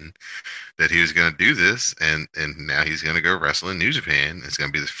he didn't, that he was going to do this, and now he's going to go wrestle in New Japan. It's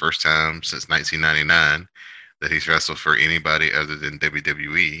going to be the first time since 1999 that he's wrestled for anybody other than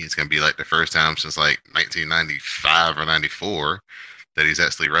WWE. It's going to be like the first time since like 1995 or 94 that he's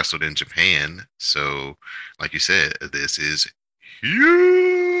actually wrestled in Japan. So, like you said, this is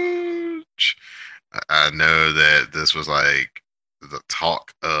huge. I know that this was like the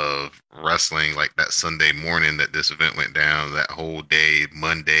talk of wrestling, like that Sunday morning that this event went down. That whole day,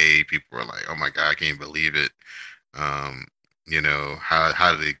 Monday, people were like, "Oh my God, I can't believe it." How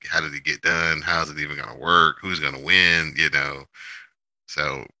did it get done? How's it even gonna work? Who's gonna win?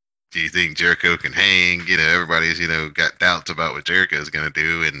 So do you think Jericho can hang? Everybody's got doubts about what Jericho is gonna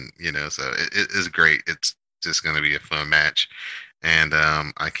do, and so it is great. It's just gonna be a fun match, and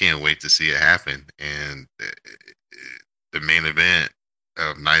I can't wait to see it happen. And the main event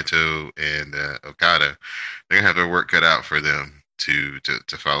of Naito and Okada, they're gonna have their work cut out for them to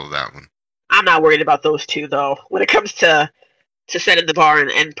follow that one. I'm not worried about those two though. When it comes to setting the bar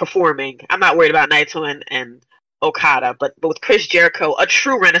and performing, I'm not worried about Naito and Okada. But with Chris Jericho, a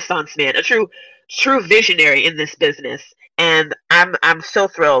true Renaissance man, a true visionary in this business, and I'm so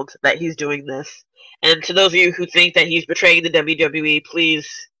thrilled that he's doing this. And to those of you who think that he's betraying the WWE, please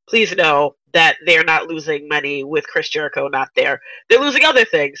know that they're not losing money with Chris Jericho not there. They're losing other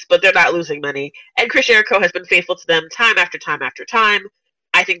things, but they're not losing money. And Chris Jericho has been faithful to them time after time after time.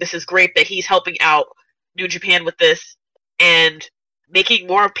 I think this is great that he's helping out New Japan with this and making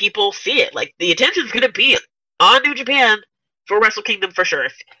more people see it. Like, the attention is going to be on New Japan for Wrestle Kingdom for sure.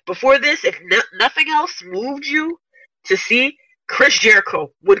 Before this, if nothing else moved you to see, Chris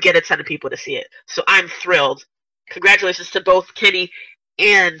Jericho would get a ton of people to see it. So I'm thrilled. Congratulations to both Kenny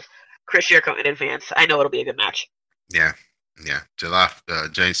and Chris Jericho in advance. I know it'll be a good match. Yeah.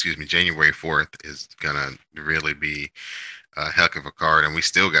 January 4th is gonna really be a heck of a card, and we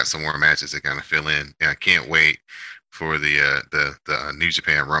still got some more matches that kind of fill in. And I can't wait for the New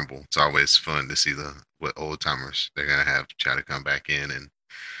Japan Rumble. It's always fun to see what old timers they're gonna have try to come back in and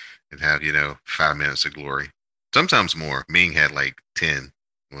have 5 minutes of glory. Sometimes more. Ming had like 10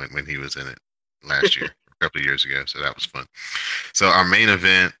 when he was in it last year, a couple of years ago. So that was fun. So our main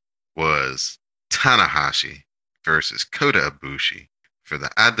event was Tanahashi versus Kota Ibushi for the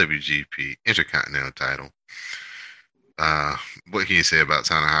IWGP Intercontinental title. What can you say about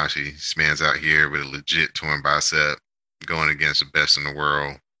Tanahashi? This man's out here with a legit torn bicep. going against the best in the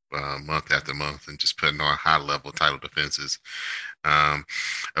world month after month and just putting on high-level title defenses.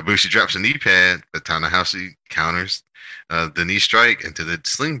 Ibushi drops a knee pad, but Tanahashi counters the knee strike into the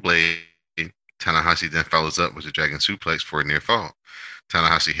sling blade. Tanahashi then follows up with a dragon suplex for a near fall.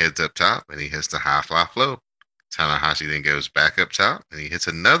 Tanahashi heads up top and he hits the high fly flow. Tanahashi then goes back up top and he hits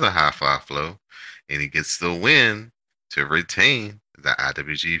another high fly flow and he gets the win to retain the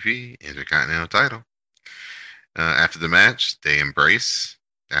IWGP Intercontinental title. After the match, they embrace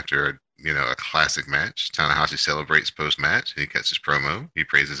after a classic match. Tanahashi celebrates post-match. He cuts his promo. He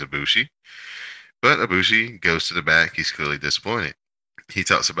praises Ibushi. But Ibushi goes to the back. He's clearly disappointed. He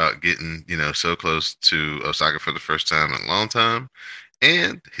talks about getting, so close to Osaka for the first time in a long time.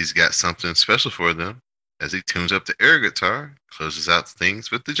 And he's got something special for them as he tunes up the air guitar, closes out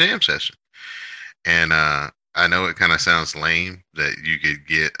things with the jam session. And I know it kind of sounds lame that you could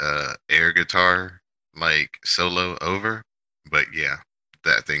get air guitar like solo over, but yeah,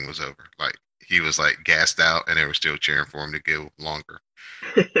 that thing was over. Like he was like gassed out and they were still cheering for him to go longer.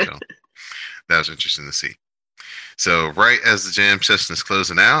 So that was interesting to see. So right as the jam session is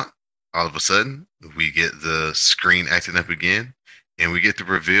closing out, all of a sudden we get the screen acting up again and we get the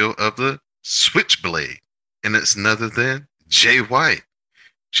reveal of the Switchblade. And it's none other than Jay White.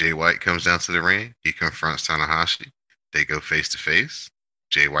 Jay White comes down to the ring. He confronts Tanahashi. They go face to face.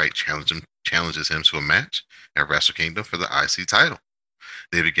 Jay White challenges him to a match at Wrestle Kingdom for the IC title.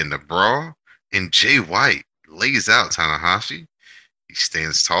 They begin to brawl, and Jay White lays out Tanahashi. He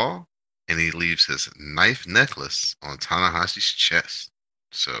stands tall, and he leaves his knife necklace on Tanahashi's chest.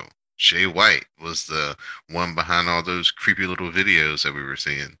 So Jay White was the one behind all those creepy little videos that we were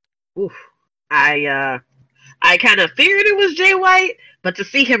seeing. Oof. I kind of figured it was Jay White, but to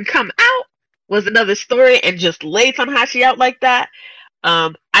see him come out was another story and just lay Tanahashi out like that.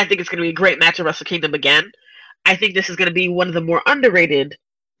 I think it's going to be a great match at Wrestle Kingdom again. I think this is going to be one of the more underrated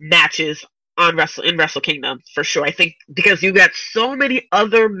matches in Wrestle Kingdom for sure. I think because you got so many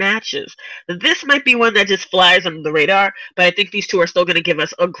other matches, this might be one that just flies under the radar. But I think these two are still going to give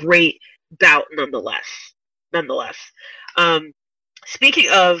us a great bout nonetheless. Speaking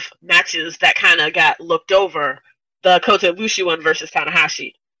of matches that kind of got looked over, the Kota Ibushi one versus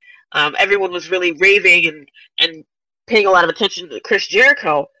Tanahashi. Everyone was really raving and paying a lot of attention to Chris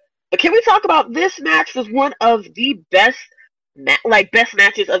Jericho. But can we talk about this match was one of the best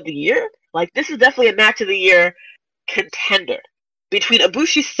matches of the year? Like, this is definitely a match of the year contender. Between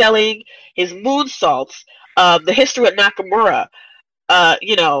Ibushi selling his moonsaults, the history with Nakamura,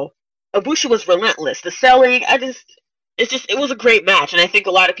 Ibushi was relentless. The selling, it was a great match, and I think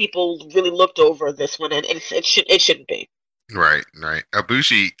a lot of people really looked over this one, and it shouldn't be. Right.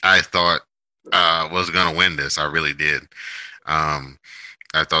 Ibushi, I thought was going to win this. I really did.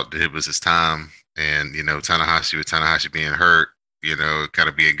 I thought that it was his time, and Tanahashi being hurt, kind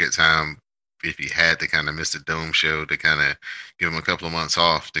of be a good time if he had to kind of miss the Dome show to kind of give him a couple of months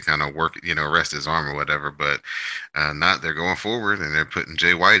off to kind of work, rest his arm or whatever. But not, they're going forward and they're putting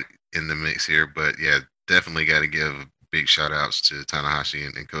Jay White in the mix here. But yeah, definitely got to give big shout outs to Tanahashi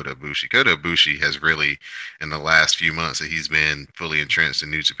and Kota Ibushi. Kota Ibushi has really, in the last few months that he's been fully entrenched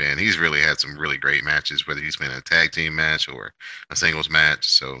in New Japan, he's really had some really great matches, whether he's been in a tag team match or a singles match.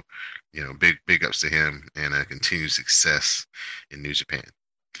 So, big ups to him and continued success in New Japan.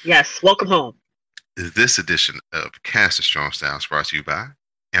 Yes, welcome home. This edition of Cast of Strong Style is brought to you by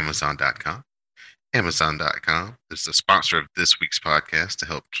Amazon.com. Amazon.com is the sponsor of this week's podcast to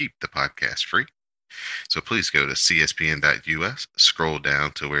help keep the podcast free. So please go to cspn.us, scroll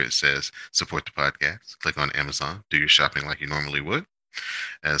down to where it says support the podcast, click on Amazon, do your shopping like you normally would.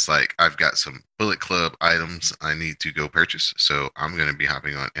 As I've got some Bullet Club items I need to go purchase, so I'm going to be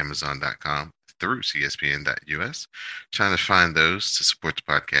hopping on Amazon.com through cspn.us, trying to find those to support the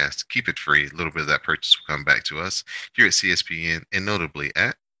podcast, keep it free. A little bit of that purchase will come back to us here at CSPN and notably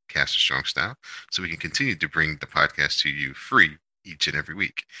at Cast of Strong Style, so we can continue to bring the podcast to you free each and every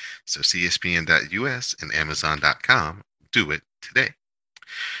week. So cspn.us and amazon.com, do it today.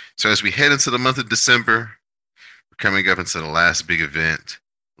 So as we head into the month of December, we're coming up into the last big event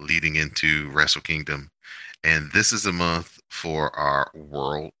leading into Wrestle Kingdom, and this is a month for our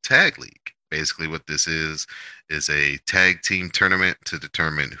World Tag League. Basically what this is a tag team tournament to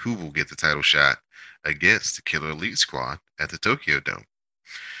determine who will get the title shot against the Killer Elite Squad at the Tokyo Dome.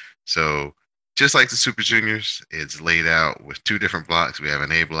 So just like the Super Juniors, it's laid out with two different blocks. We have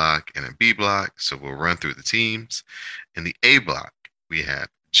an A block and a B block, so we'll run through the teams. In the A block, we have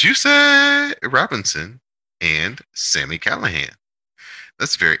Juicy Robinson and Sami Callihan.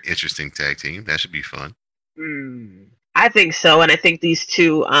 That's a very interesting tag team. That should be fun. I think so, and I think these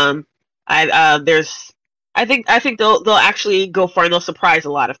two, there's I think they'll actually go far and they'll surprise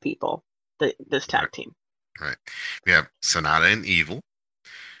a lot of people. This tag team. Right. We have Sanada and Evil.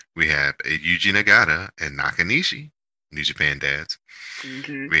 We have Yuji Nagata and Nakanishi, New Japan dads.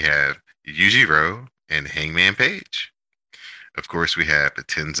 Mm-hmm. We have Yujiro and Hangman Page. Of course, we have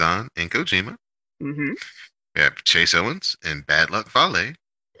Tenzan and Kojima. Mm-hmm. We have Chase Owens and Bad Luck Fale.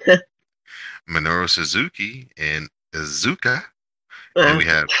 Minoru Suzuki and Iizuka. And we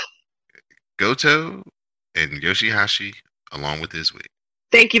have Goto and Yoshihashi along with his wig.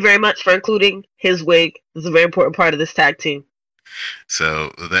 Thank you very much for including his wig. This is a very important part of this tag team.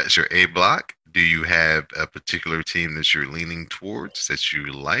 So that's your A block. Do you have a particular team that you're leaning towards that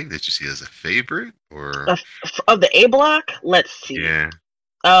you like, that you see as a favorite, or of the A block? Let's see. Yeah.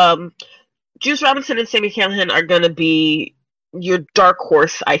 Juice Robinson and Sami Callihan are gonna be your dark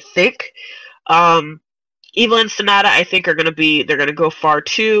horse, I think. Evil and Sonata, I think, they're gonna go far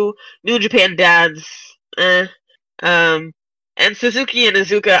too. New Japan dads, and Suzuki and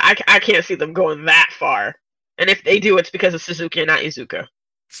Iizuka, I can't see them going that far. And if they do, it's because of Suzuki and not Iizuka.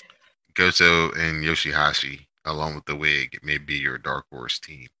 Goto and Yoshihashi, along with the wig, may be your dark horse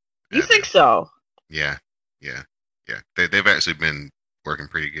team. You think so? Yeah. They've actually been working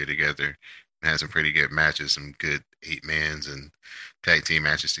pretty good together. Had some pretty good matches, some good 8-mans and tag team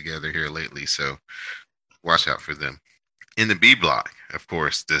matches together here lately. So watch out for them. In the B block, of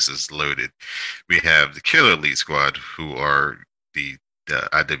course, this is loaded. We have the Killer Elite Squad, who are the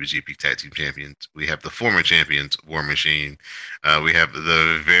IWGP Tag Team Champions. We have the former champions, War Machine. We have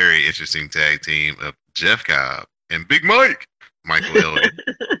the very interesting tag team of Jeff Cobb and Big Mike, Michael Elgin.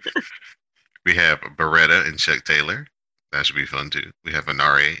 We have Beretta and Chuck Taylor. That should be fun too. We have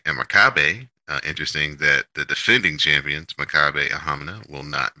Inari and Makabe. Interesting that the defending champions, Makabe and Hamina, will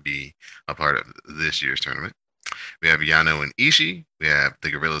not be a part of this year's tournament. We have Yano and Ishii. We have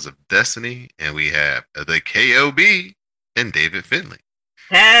the Gorillas of Destiny. And we have the KOB and David Finlay.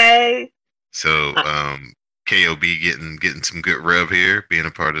 Hey. So KOB getting some good rub here, being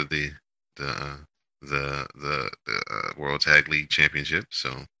a part of the World Tag League Championship. So,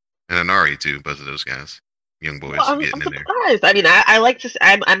 and Inari too, both of those guys, young boys, I'm getting in there. Surprised. I mean, I like to.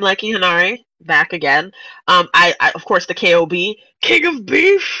 I'm liking Inari back again. I of course the KOB, King of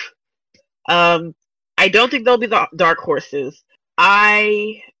Beef. I don't think they'll be the dark horses.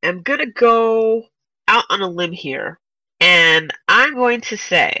 I am gonna go out on a limb here, and I'm going to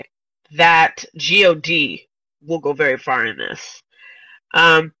say that God will go very far in this.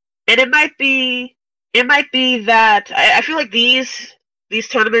 And it might be that I feel like these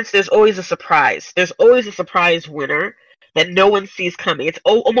tournaments, there's always a surprise. There's always a surprise winner that no one sees coming. It's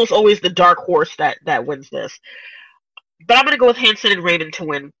almost always the dark horse that wins this. But I'm gonna go with Hanson and Raymond to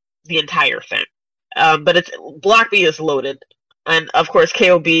win the entire thing. But it's Block B is loaded, and of course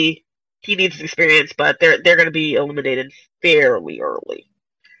KOB, he needs experience, but they're going to be eliminated fairly early.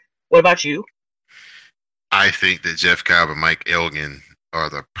 What about you? I think that Jeff Cobb and Mike Elgin are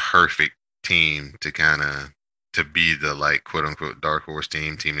the perfect team to be the like quote unquote dark horse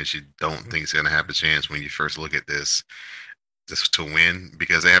team that you don't think is going to have a chance when you first look at this. Just to win,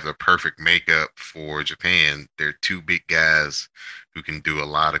 because they have the perfect makeup for Japan. They're two big guys who can do a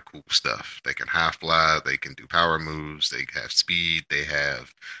lot of cool stuff. They can high fly, they can do power moves, they have speed, they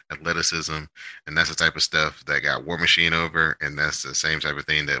have athleticism, and that's the type of stuff that got War Machine over, and that's the same type of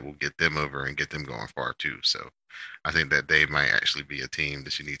thing that will get them over and get them going far too. So I think that they might actually be a team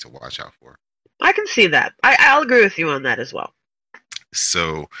that you need to watch out for. I can see that. I'll agree with you on that as well.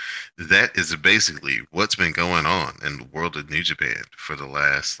 So that is basically what's been going on in the world of New Japan for the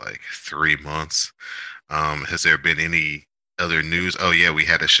last 3 months. Has there been any other news? Oh yeah, we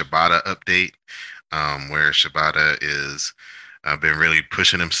had a Shibata update where Shibata is been really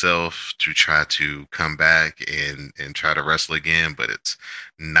pushing himself to try to come back and try to wrestle again, but it's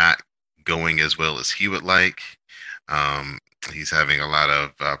not going as well as he would like. He's having a lot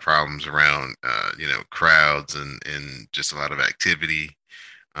of problems around, crowds and just a lot of activity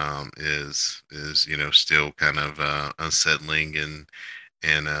is still kind of unsettling and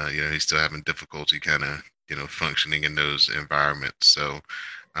he's still having difficulty kind of, functioning in those environments. So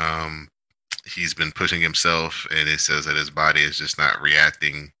he's been pushing himself, and it says that his body is just not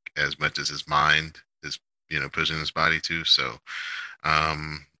reacting as much as his mind is, pushing his body to. So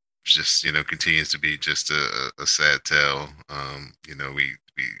just continues to be just a sad tale. We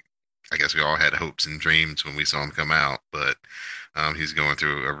I guess we all had hopes and dreams when we saw him come out, but he's going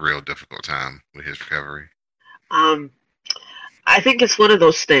through a real difficult time with his recovery. I think it's one of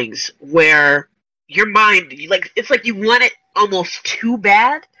those things where your mind, it's like you want it almost too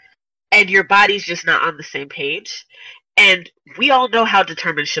bad, and your body's just not on the same page. And we all know how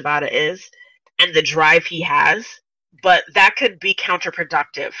determined Shibata is. and the drive he has, but that could be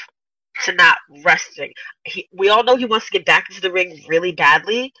counterproductive to not resting. We all know he wants to get back into the ring really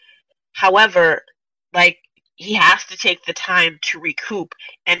badly. However, like, he has to take the time to recoup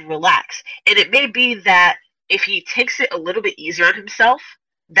and relax. And it may be that if he takes it a little bit easier on himself,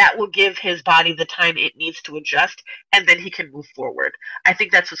 that will give his body the time it needs to adjust, and then he can move forward. I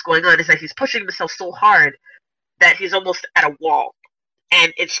think that's what's going on, is that he's pushing himself so hard that he's almost at a wall,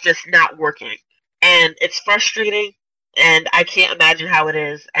 and it's just not working. And it's frustrating, and I can't imagine how it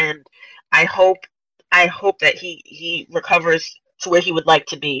is. And I hope that he recovers to where he would like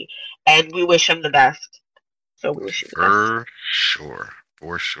to be, and we wish him the best. So we wish him the best.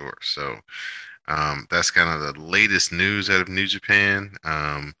 For sure. So that's kind of the latest news out of New Japan.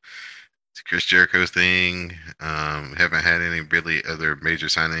 The Chris Jericho thing. Haven't had any really other major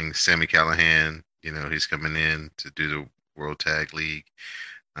signings. Sami Callihan, he's coming in to do the World Tag League.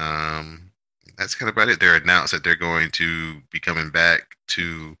 That's kind of about it. They're announced that they're going to be coming back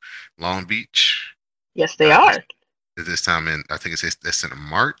to Long Beach. Yes, they are. This time I think it's in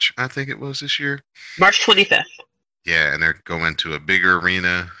March, I think it was this year. March 25th. Yeah, and they're going to a bigger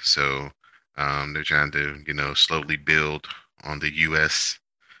arena. So they're trying to, slowly build on the U.S.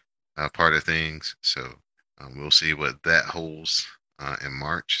 Part of things. So we'll see what that holds in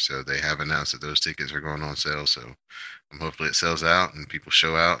March. So they have announced that those tickets are going on sale. So hopefully it sells out and people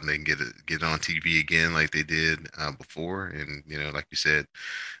show out and they can get it on TV again like they did before. And, like you said,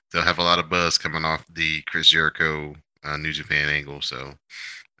 they'll have a lot of buzz coming off the Chris Jericho New Japan angle. So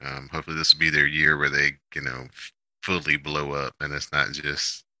hopefully this will be their year where they, fully blow up and it's not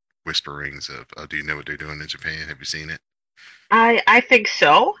just whisperings of, oh, do you know what they're doing in Japan? Have you seen it? I think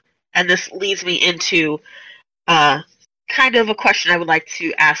so. And this leads me into kind of a question I would like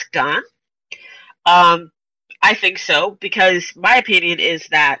to ask Don. I think so, because my opinion is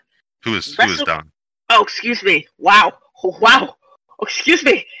that... Who is Don? Oh, excuse me. Wow. Oh, excuse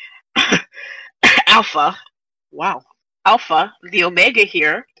me. Alpha. Wow. Alpha, the Omega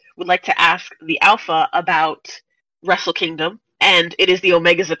here, would like to ask the Alpha about Wrestle Kingdom. And it is the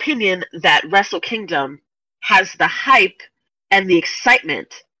Omega's opinion that Wrestle Kingdom has the hype and the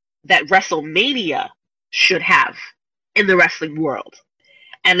excitement that WrestleMania should have in the wrestling world.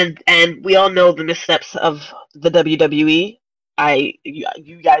 And we all know the missteps of the WWE.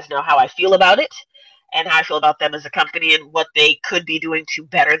 You guys know how I feel about it and how I feel about them as a company and what they could be doing to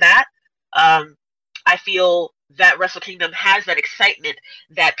better that. I feel that Wrestle Kingdom has that excitement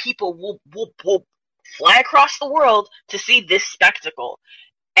that people will fly across the world to see this spectacle.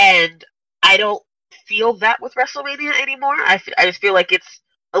 And I don't feel that with WrestleMania anymore. I just feel like it's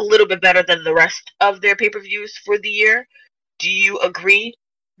a little bit better than the rest of their pay-per-views for the year. Do you agree,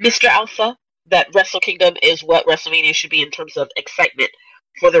 Mr. Alpha, that Wrestle Kingdom is what WrestleMania should be in terms of excitement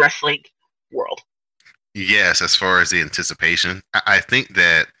for the wrestling world? Yes, as far as the anticipation. I think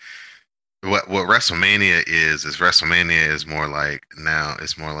that what WrestleMania is WrestleMania is more like, now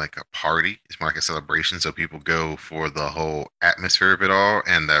it's more like a party. It's more like a celebration. So people go for the whole atmosphere of it all,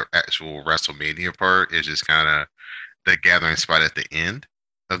 and the actual WrestleMania part is just kind of the gathering spot at the end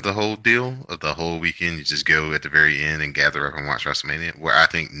of the whole deal, of the whole weekend. You just go at the very end and gather up and watch WrestleMania, where I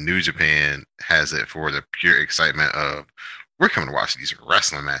think New Japan has it for the pure excitement of, we're coming to watch these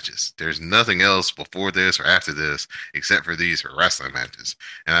wrestling matches. There's nothing else before this or after this except for these wrestling matches.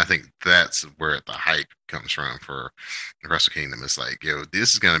 And I think that's where the hype comes from for Wrestle Kingdom. It's like,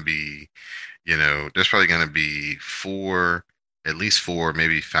 this is going to be, there's probably going to be at least four,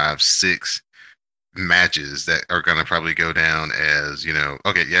 maybe 5, 6 matches that are going to probably go down as,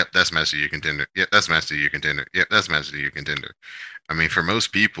 okay, yep, that's match of your contender. Yep, that's match of your contender. Yep, that's match of your contender. I mean, for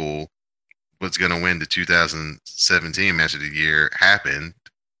most people, what's going to win the 2017 match of the year happened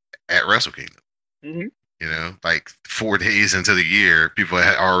at Wrestle Kingdom. Mm-hmm. Like 4 days into the year, people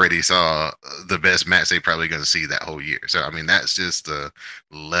had already saw the best match they probably going to see that whole year. So, I mean, that's just the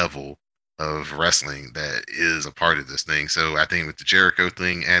level of wrestling that is a part of this thing. So I think with the Jericho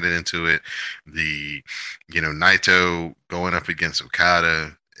thing added into it, the, Naito going up against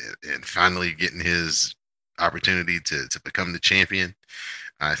Okada and finally getting his opportunity to become the champion,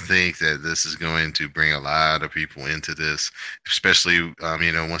 I think that this is going to bring a lot of people into this, especially,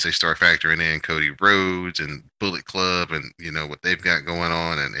 once they start factoring in Cody Rhodes and Bullet Club and, what they've got going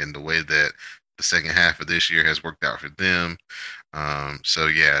on and the way that the second half of this year has worked out for them. So,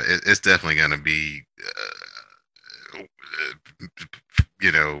 yeah, it's definitely going to be,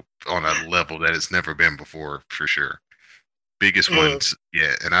 on a level that it's never been before, for sure. Biggest ones,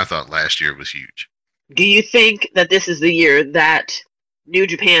 yeah, and I thought last year was huge. Do you think that this is the year that New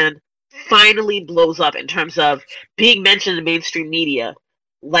Japan finally blows up in terms of being mentioned in mainstream media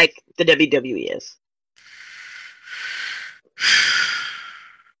like the WWE is?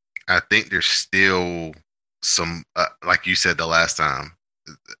 I think there's still some, like you said the last time,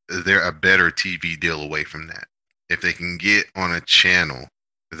 they're a better TV deal away from that. If they can get on a channel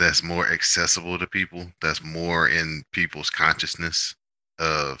that's more accessible to people, that's more in people's consciousness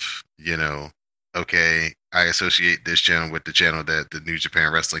of, okay, I associate this channel with the channel that the New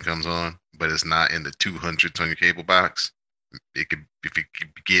Japan Wrestling comes on, but it's not in the 200s on your cable box. It could, if you could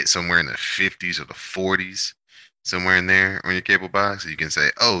get somewhere in the 50s or the 40s, somewhere in there on your cable box, you can say,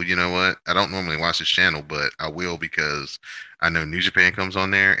 oh, you know what? I don't normally watch this channel, but I will because I know New Japan comes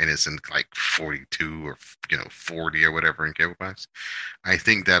on there and it's in like 42 or 40 or whatever in cable box. I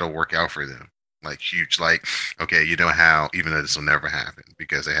think that'll work out for them. Like huge, like, okay, you know how, even though this will never happen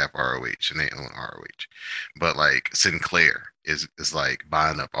because they have ROH and they own ROH, but like Sinclair is like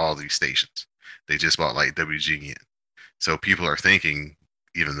buying up all these stations. They just bought like WGN. So people are thinking,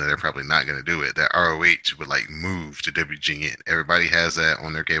 even though they're probably not going to do it, that ROH would like move to WGN. Everybody has that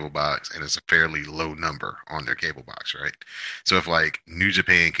on their cable box, and it's a fairly low number on their cable box, right? So if like New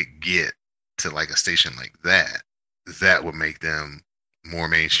Japan could get to like a station like that, that would make them more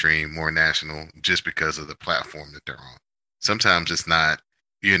mainstream, more national, just because of the platform that they're on. Sometimes it's not,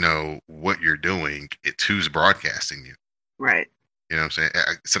 what you're doing, it's who's broadcasting you. Right. You know what I'm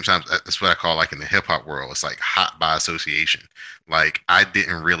saying? Sometimes that's what I call, like in the hip hop world, it's like hot by association. Like I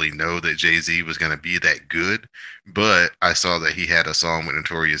didn't really know that Jay-Z was going to be that good, but I saw that he had a song with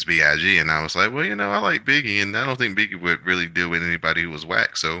Notorious B.I.G. and I was like, well, I like Biggie, and I don't think Biggie would really deal with anybody who was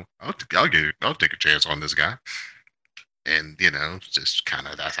whack, so I'll take a chance on this guy. And just kind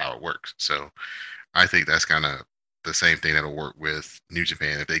of that's how it works. So I think that's kind of the same thing that'll work with New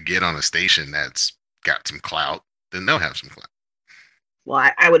Japan. If they get on a station that's got some clout, then they'll have some clout.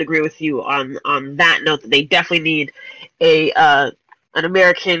 Well, I would agree with you on that note that they definitely need an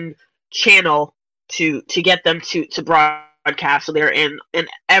American channel to get them to broadcast, so they're in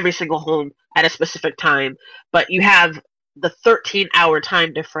every single home at a specific time. But you have the 13-hour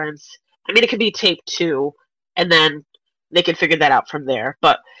time difference. I mean, it could be taped too, and then they can figure that out from there.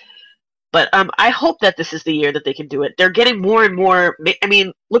 But I hope that this is the year that they can do it. They're getting more and more. I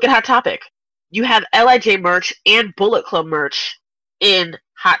mean, look at Hot Topic. You have LIJ merch and Bullet Club merch in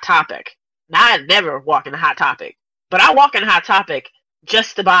Hot Topic. Now, I never walk in Hot Topic, but I walk in Hot Topic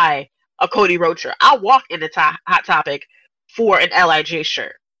just to buy a Cody Rhodes shirt. I'll walk into Hot Topic for an LIJ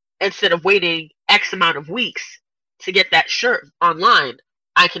shirt instead of waiting X amount of weeks to get that shirt online.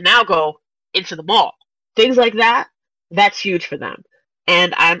 I can now go into the mall. Things like that, that's huge for them.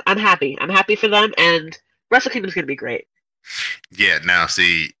 And I'm happy. I'm happy for them, and Wrestle Kingdom's going to be great. Yeah, now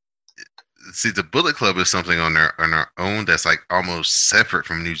see, the Bullet Club is something on their own that's like almost separate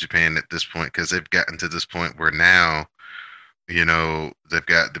from New Japan at this point, because they've gotten to this point where now, they've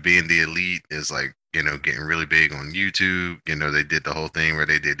got the being the elite is like, getting really big on YouTube. They did the whole thing where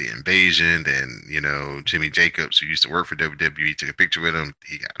they did the invasion, and Jimmy Jacobs, who used to work for WWE, took a picture with him.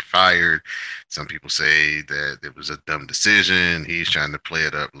 He got fired. Some people say that it was a dumb decision. He's trying to play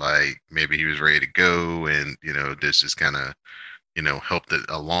it up like maybe he was ready to go, and this just kind of helped it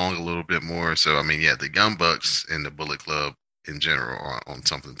along a little bit more. So, I mean, yeah, the Young Bucks and the Bullet Club in general are on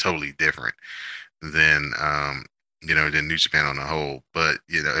something totally different than, than New Japan on the whole. But,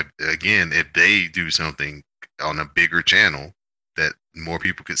 if they do something on a bigger channel that more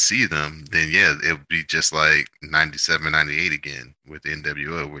people could see them, then, yeah, it would be just like 97, 98 again with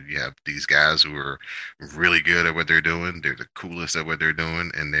NWO, where you have these guys who are really good at what they're doing. They're the coolest at what they're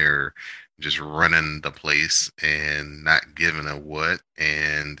doing, and they're just running the place and not giving a what,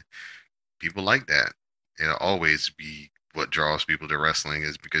 and people like that. It'll always be what draws people to wrestling,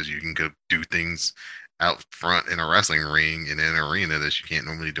 is because you can go do things out front in a wrestling ring in an arena that you can't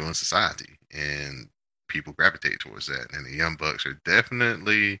normally do in society, and people gravitate towards that. And the Young Bucks are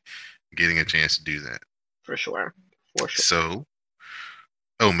definitely getting a chance to do that. For sure. So,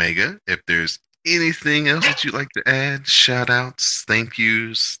 Omega, if there's anything else that you'd like to add, shout outs, thank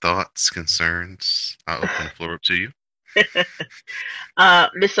yous, thoughts, concerns, I'll open the floor up to you.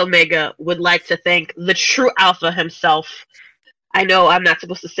 Miss Omega would like to thank the true alpha himself. I know I'm not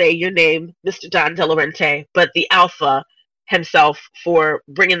supposed to say your name, Mr. Don DeLaurenti, but the alpha himself, for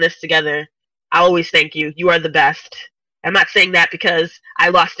bringing this together. I always thank you. You are the best. I'm not saying that because I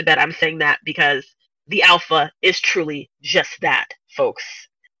lost a bet. I'm saying that because the alpha is truly just that, folks.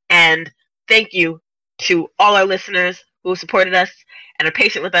 And thank you to all our listeners who supported us and are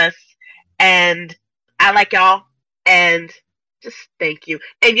patient with us. And I like y'all. And just thank you.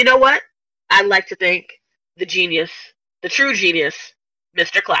 And you know what? I'd like to thank the genius, the true genius,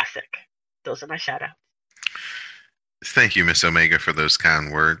 Mr. Classic. Those are my shout outs. Thank you, Miss Omega, for those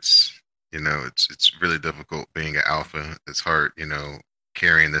kind words. It's really difficult being an alpha. It's hard,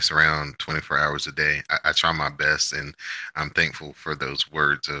 carrying this around 24 hours a day. I try my best, and I'm thankful for those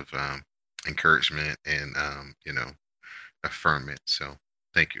words of encouragement and affirmation. So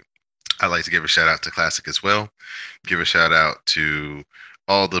thank you. I'd like to give a shout out to Classic as well. Give a shout out to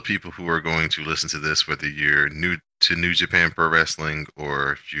all the people who are going to listen to this, whether you're new to New Japan Pro Wrestling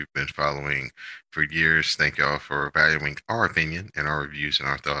or if you've been following for years. Thank y'all for valuing our opinion and our reviews and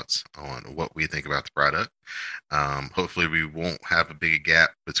our thoughts on what we think about the product. Hopefully we won't have a big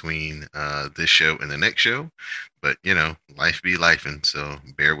gap between this show and the next show, but life be lifing, so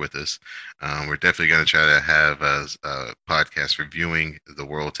bear with us. We're definitely going to try to have a podcast reviewing the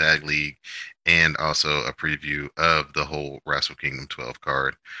World Tag League and also a preview of the whole Wrestle Kingdom 12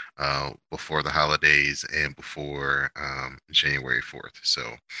 card before the holidays and before January 4th. So,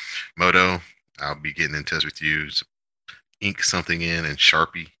 Moto, I'll be getting in touch with you. Ink something in and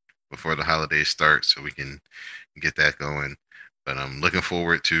Sharpie before the holidays start so we can get that going. But I'm looking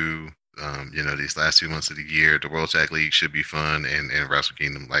forward to these last 2 months of the year. The World Tag League should be fun, and Wrestle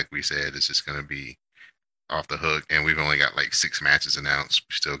Kingdom, like we said, is just going to be off the hook. And we've only got like 6 matches announced.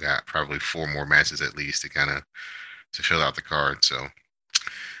 We still got probably 4 more matches at least to fill out the card. So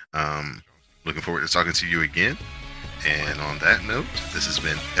looking forward to talking to you again. And on that note, this has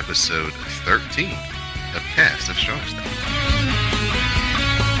been episode 13 of Cast of Strong Style.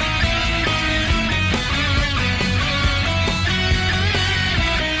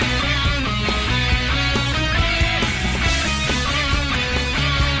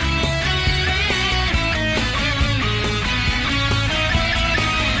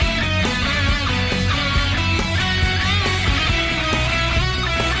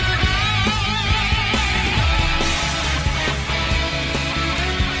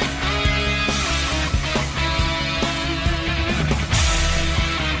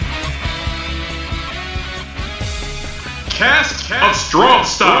 Cast of Strong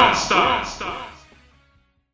Style.